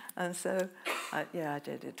 And so, I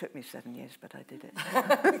did. It took me 7 years, but I did it.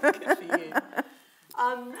 Good for you.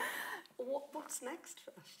 What's next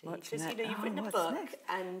for Vashti? Because you've written a book,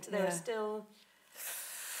 and there are still,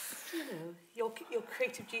 your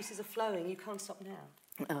creative juices are flowing. You can't stop now.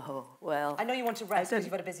 Oh well. I know you want to rest because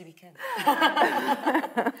you've had a busy weekend.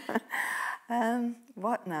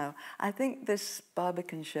 What now? I think this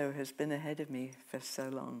Barbican show has been ahead of me for so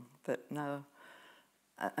long that now,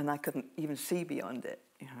 and I couldn't even see beyond it.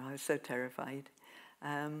 I was so terrified.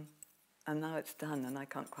 And now it's done, and I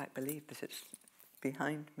can't quite believe that it's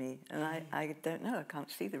behind me. And I don't know, I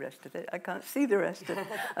can't see the rest of it. I can't see the rest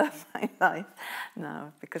of my life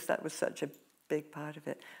now, because that was such a big part of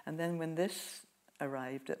it. And then when this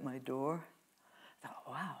arrived at my door, I thought,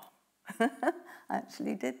 wow, I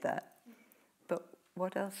actually did that. But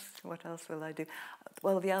what else will I do?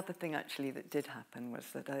 Well, the other thing actually that did happen was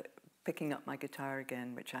that picking up my guitar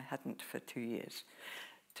again, which I hadn't for 2 years,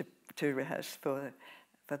 to rehearse for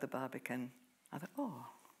the Barbican. I thought, oh,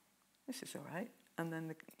 this is all right. And then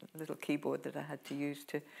the little keyboard that I had to use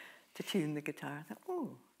to tune the guitar, I thought, oh,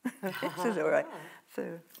 this is all right.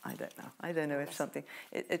 So I don't know. I don't know if something...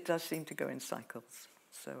 It does seem to go in cycles.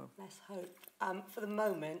 So let's hope. For the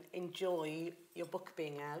moment, enjoy your book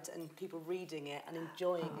being out and people reading it and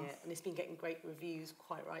enjoying it. And it's been getting great reviews,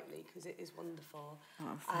 quite rightly, because it is wonderful.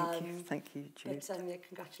 Oh, thank you, Jude. But yeah,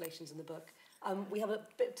 congratulations on the book. We have a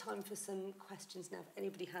bit of time for some questions now. If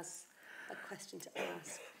anybody has a question to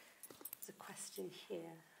ask, there's a question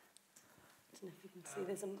here. I don't know if you can see.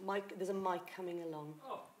 There's a mic coming along.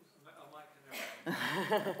 Oh, a mic in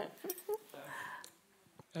there.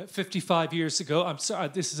 55 years ago, I'm sorry,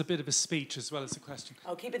 this is a bit of a speech as well as a question.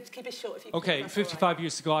 Oh, keep it short if you can. Okay, 55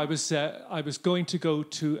 years ago, I was going to go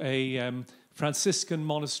to a Franciscan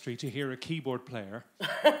monastery to hear a keyboard player,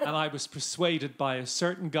 and I was persuaded by a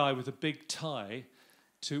certain guy with a big tie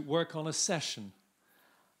to work on a session.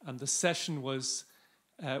 And the session was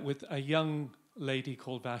with a young lady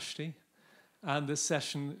called Vashti, and the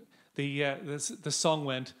session, the song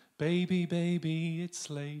went, "Baby, baby, it's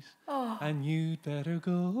late, and you'd better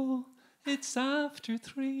go. It's after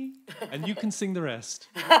 3." And you can sing the rest.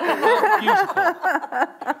 Beautiful.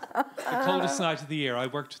 The coldest night of the year. I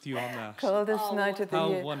worked with you on that. Coldest night of the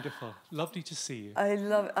year. How wonderful. Lovely to see you. I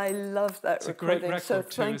love that it's recording. A great record so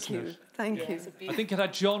too, thank isn't you. It? Thank you. I think it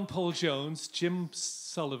had John Paul Jones, Jim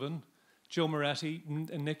Sullivan, Joe Moretti,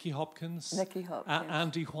 and Nicky Hopkins.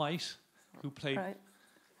 Andy White, who played... Right.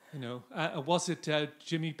 You know, was it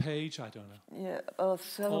Jimmy Page? I don't know. Yeah,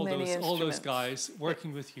 so many instruments. All those guys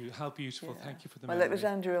working with you. How beautiful. Yeah. Thank you for the memory. Well, it was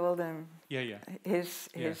Andrew Oldham. Yeah. His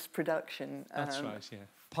production. That's right, yeah.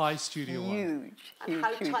 Pi Studio One. Huge.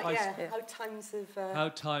 How times have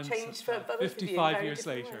changed for both 55 years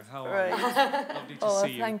later. How are you? Lovely to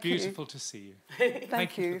see you. Beautiful to see you.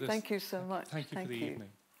 Thank you. Thank you so much. Thank you for the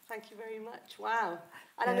evening. Thank you very much. Wow.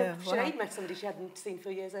 And I know Sinead met somebody she hadn't seen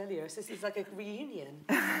for years earlier, so this is like a reunion.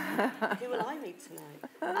 Who will I meet tonight?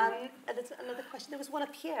 And there's another question. There was one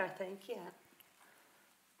up here, I think, yeah.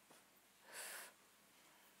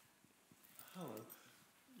 Hello.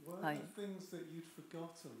 Were there things that you'd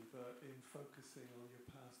forgotten that in focusing on your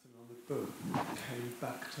past and on the book came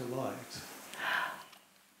back to light?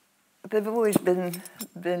 They've always been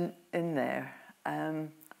in there.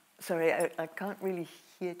 Sorry, I can't really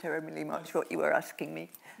hear terribly much what you were asking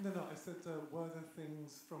me. No, I said, were there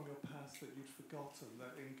things from your past that you'd forgotten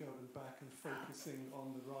that in going back and focusing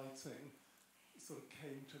on the writing sort of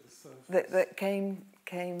came to the surface? That came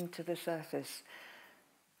to the surface?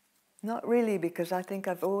 Not really, because I think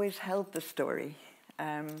I've always held the story.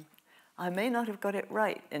 I may not have got it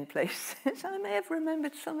right in places. I may have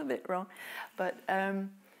remembered some of it wrong. But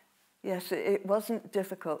yes, it wasn't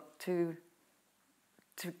difficult to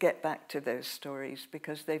get back to those stories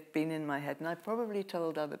because they've been in my head. And I've probably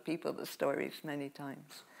told other people the stories many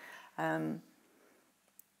times. And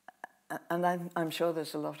I'm sure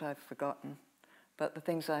there's a lot I've forgotten. But the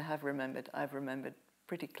things I have remembered, I've remembered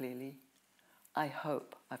pretty clearly. I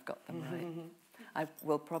hope I've got them right. I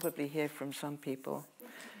will probably hear from some people,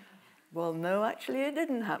 well, no, actually it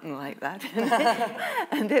didn't happen like that.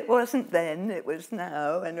 And it wasn't then, it was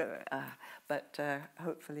now. And but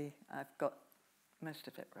hopefully I've got most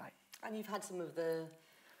of it right. And you've had some of the,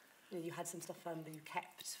 you had some stuff that you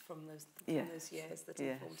kept from those years that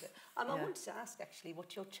informed it. I wanted to ask actually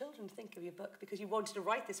what your children think of your book, because you wanted to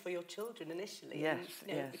write this for your children initially. Yes,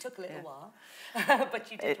 and, yes. It took a little while,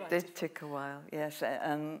 but you did write it. It took a while, yes.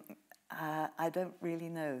 I don't really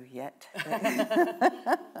know yet. You're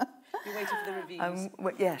waiting for the reviews.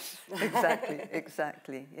 Yes,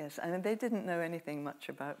 exactly, yes. I mean, they didn't know anything much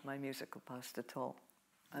about my musical past at all.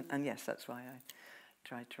 And yes, that's why I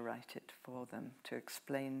tried to write it for them, to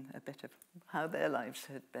explain a bit of how their lives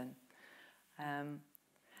had been. And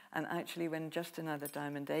actually, when Just Another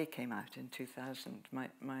Diamond Day came out in 2000,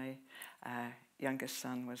 my youngest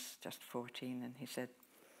son was just 14, and he said,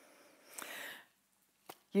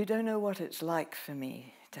 "You don't know what it's like for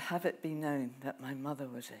me to have it be known that my mother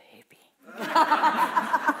was a hippie."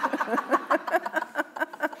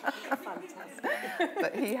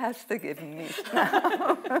 But he has forgiven me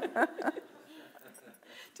now.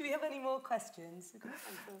 Do we have any more questions? We've got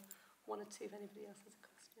time for one or two if anybody else has a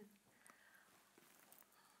question.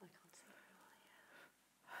 I can't see very well, yeah.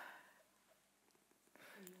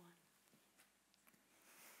 Anyone?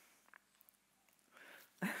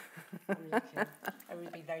 I'm looking.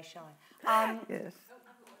 Everybody's very shy. Yes.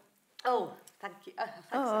 Oh, thank you. Thanks,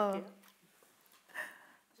 Zakia.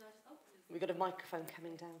 We've got a microphone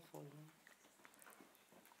coming down for you.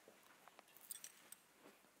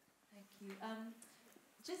 Thank you.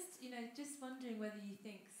 Just wondering whether you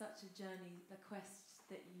think such a journey, the quest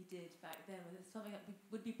that you did back then, whether it's something that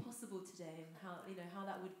would be possible today, and how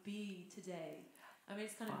that would be today. I mean,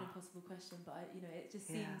 it's kind of an impossible question, but it just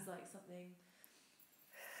seems like something.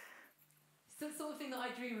 It's the sort of thing that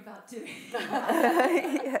I dream about doing.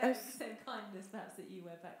 Yes. Same kindness, perhaps, that you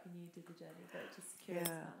were back when you did the journey, but just curious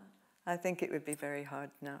about that. I think it would be very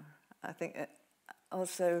hard now. I think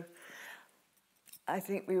also, I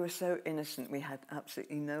think we were so innocent. We had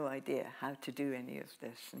absolutely no idea how to do any of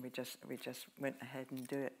this, and we just went ahead and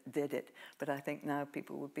did it. But I think now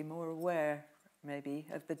people would be more aware, maybe,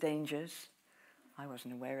 of the dangers. I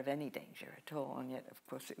wasn't aware of any danger at all, and yet, of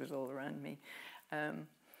course, it was all around me.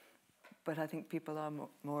 But I think people are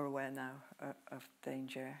more aware now of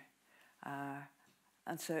danger,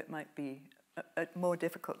 and so it might be a more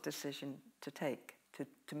difficult decision to take,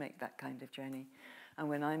 to make that kind of journey. And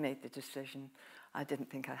when I made the decision, I didn't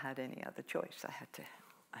think I had any other choice. I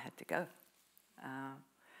had to go.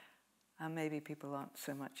 And maybe people aren't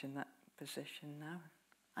so much in that position now.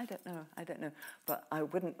 I don't know. But I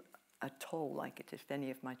wouldn't at all like it if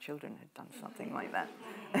any of my children had done something like that.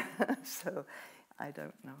 So I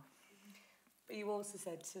don't know. But you also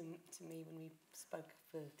said to me when we spoke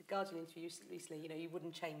for the Guardian interview recently, you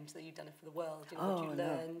wouldn't change that you'd done it for the world, what you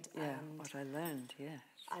learned. No. Yeah, what I learned, yes.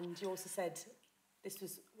 And you also said,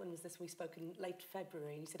 when was this? We spoke in late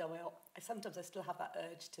February, and you said, sometimes I still have that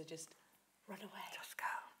urge to just run away. Just go.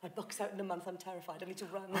 My book's out in a month, I'm terrified, I need to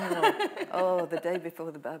run. The day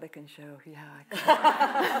before the Barbican show, yeah.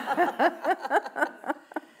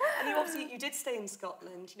 And you did stay in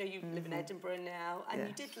Scotland, you live in Edinburgh now, and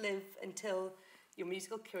you did live until your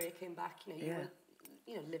musical career came back, you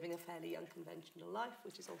were living a fairly unconventional life,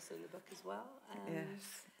 which is also in the book as well.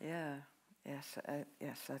 Yes,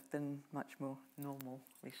 I've been much more normal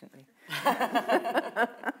recently.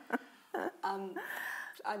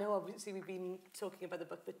 I know obviously we've been talking about the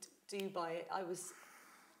book, but do you buy it?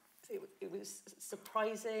 It was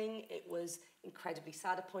surprising, it was incredibly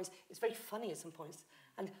sad at points, it's very funny at some points.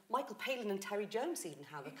 And Michael Palin and Terry Jones even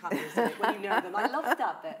have a cameos in it when you know them. I loved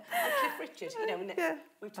that bit. And Cliff Richard,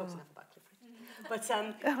 we've talked enough about Cliff Richard. But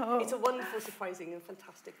it's a wonderful, surprising and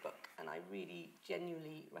fantastic book, and I really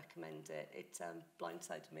genuinely recommend it. It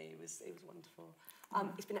blindsided me, it was wonderful.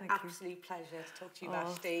 It's been an absolute pleasure to talk to you,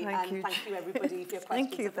 Vashti, thank you everybody for your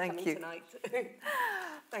questions and for coming tonight.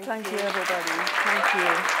 Thank you everybody. Thank you.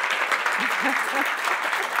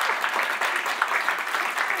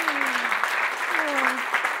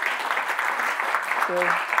 So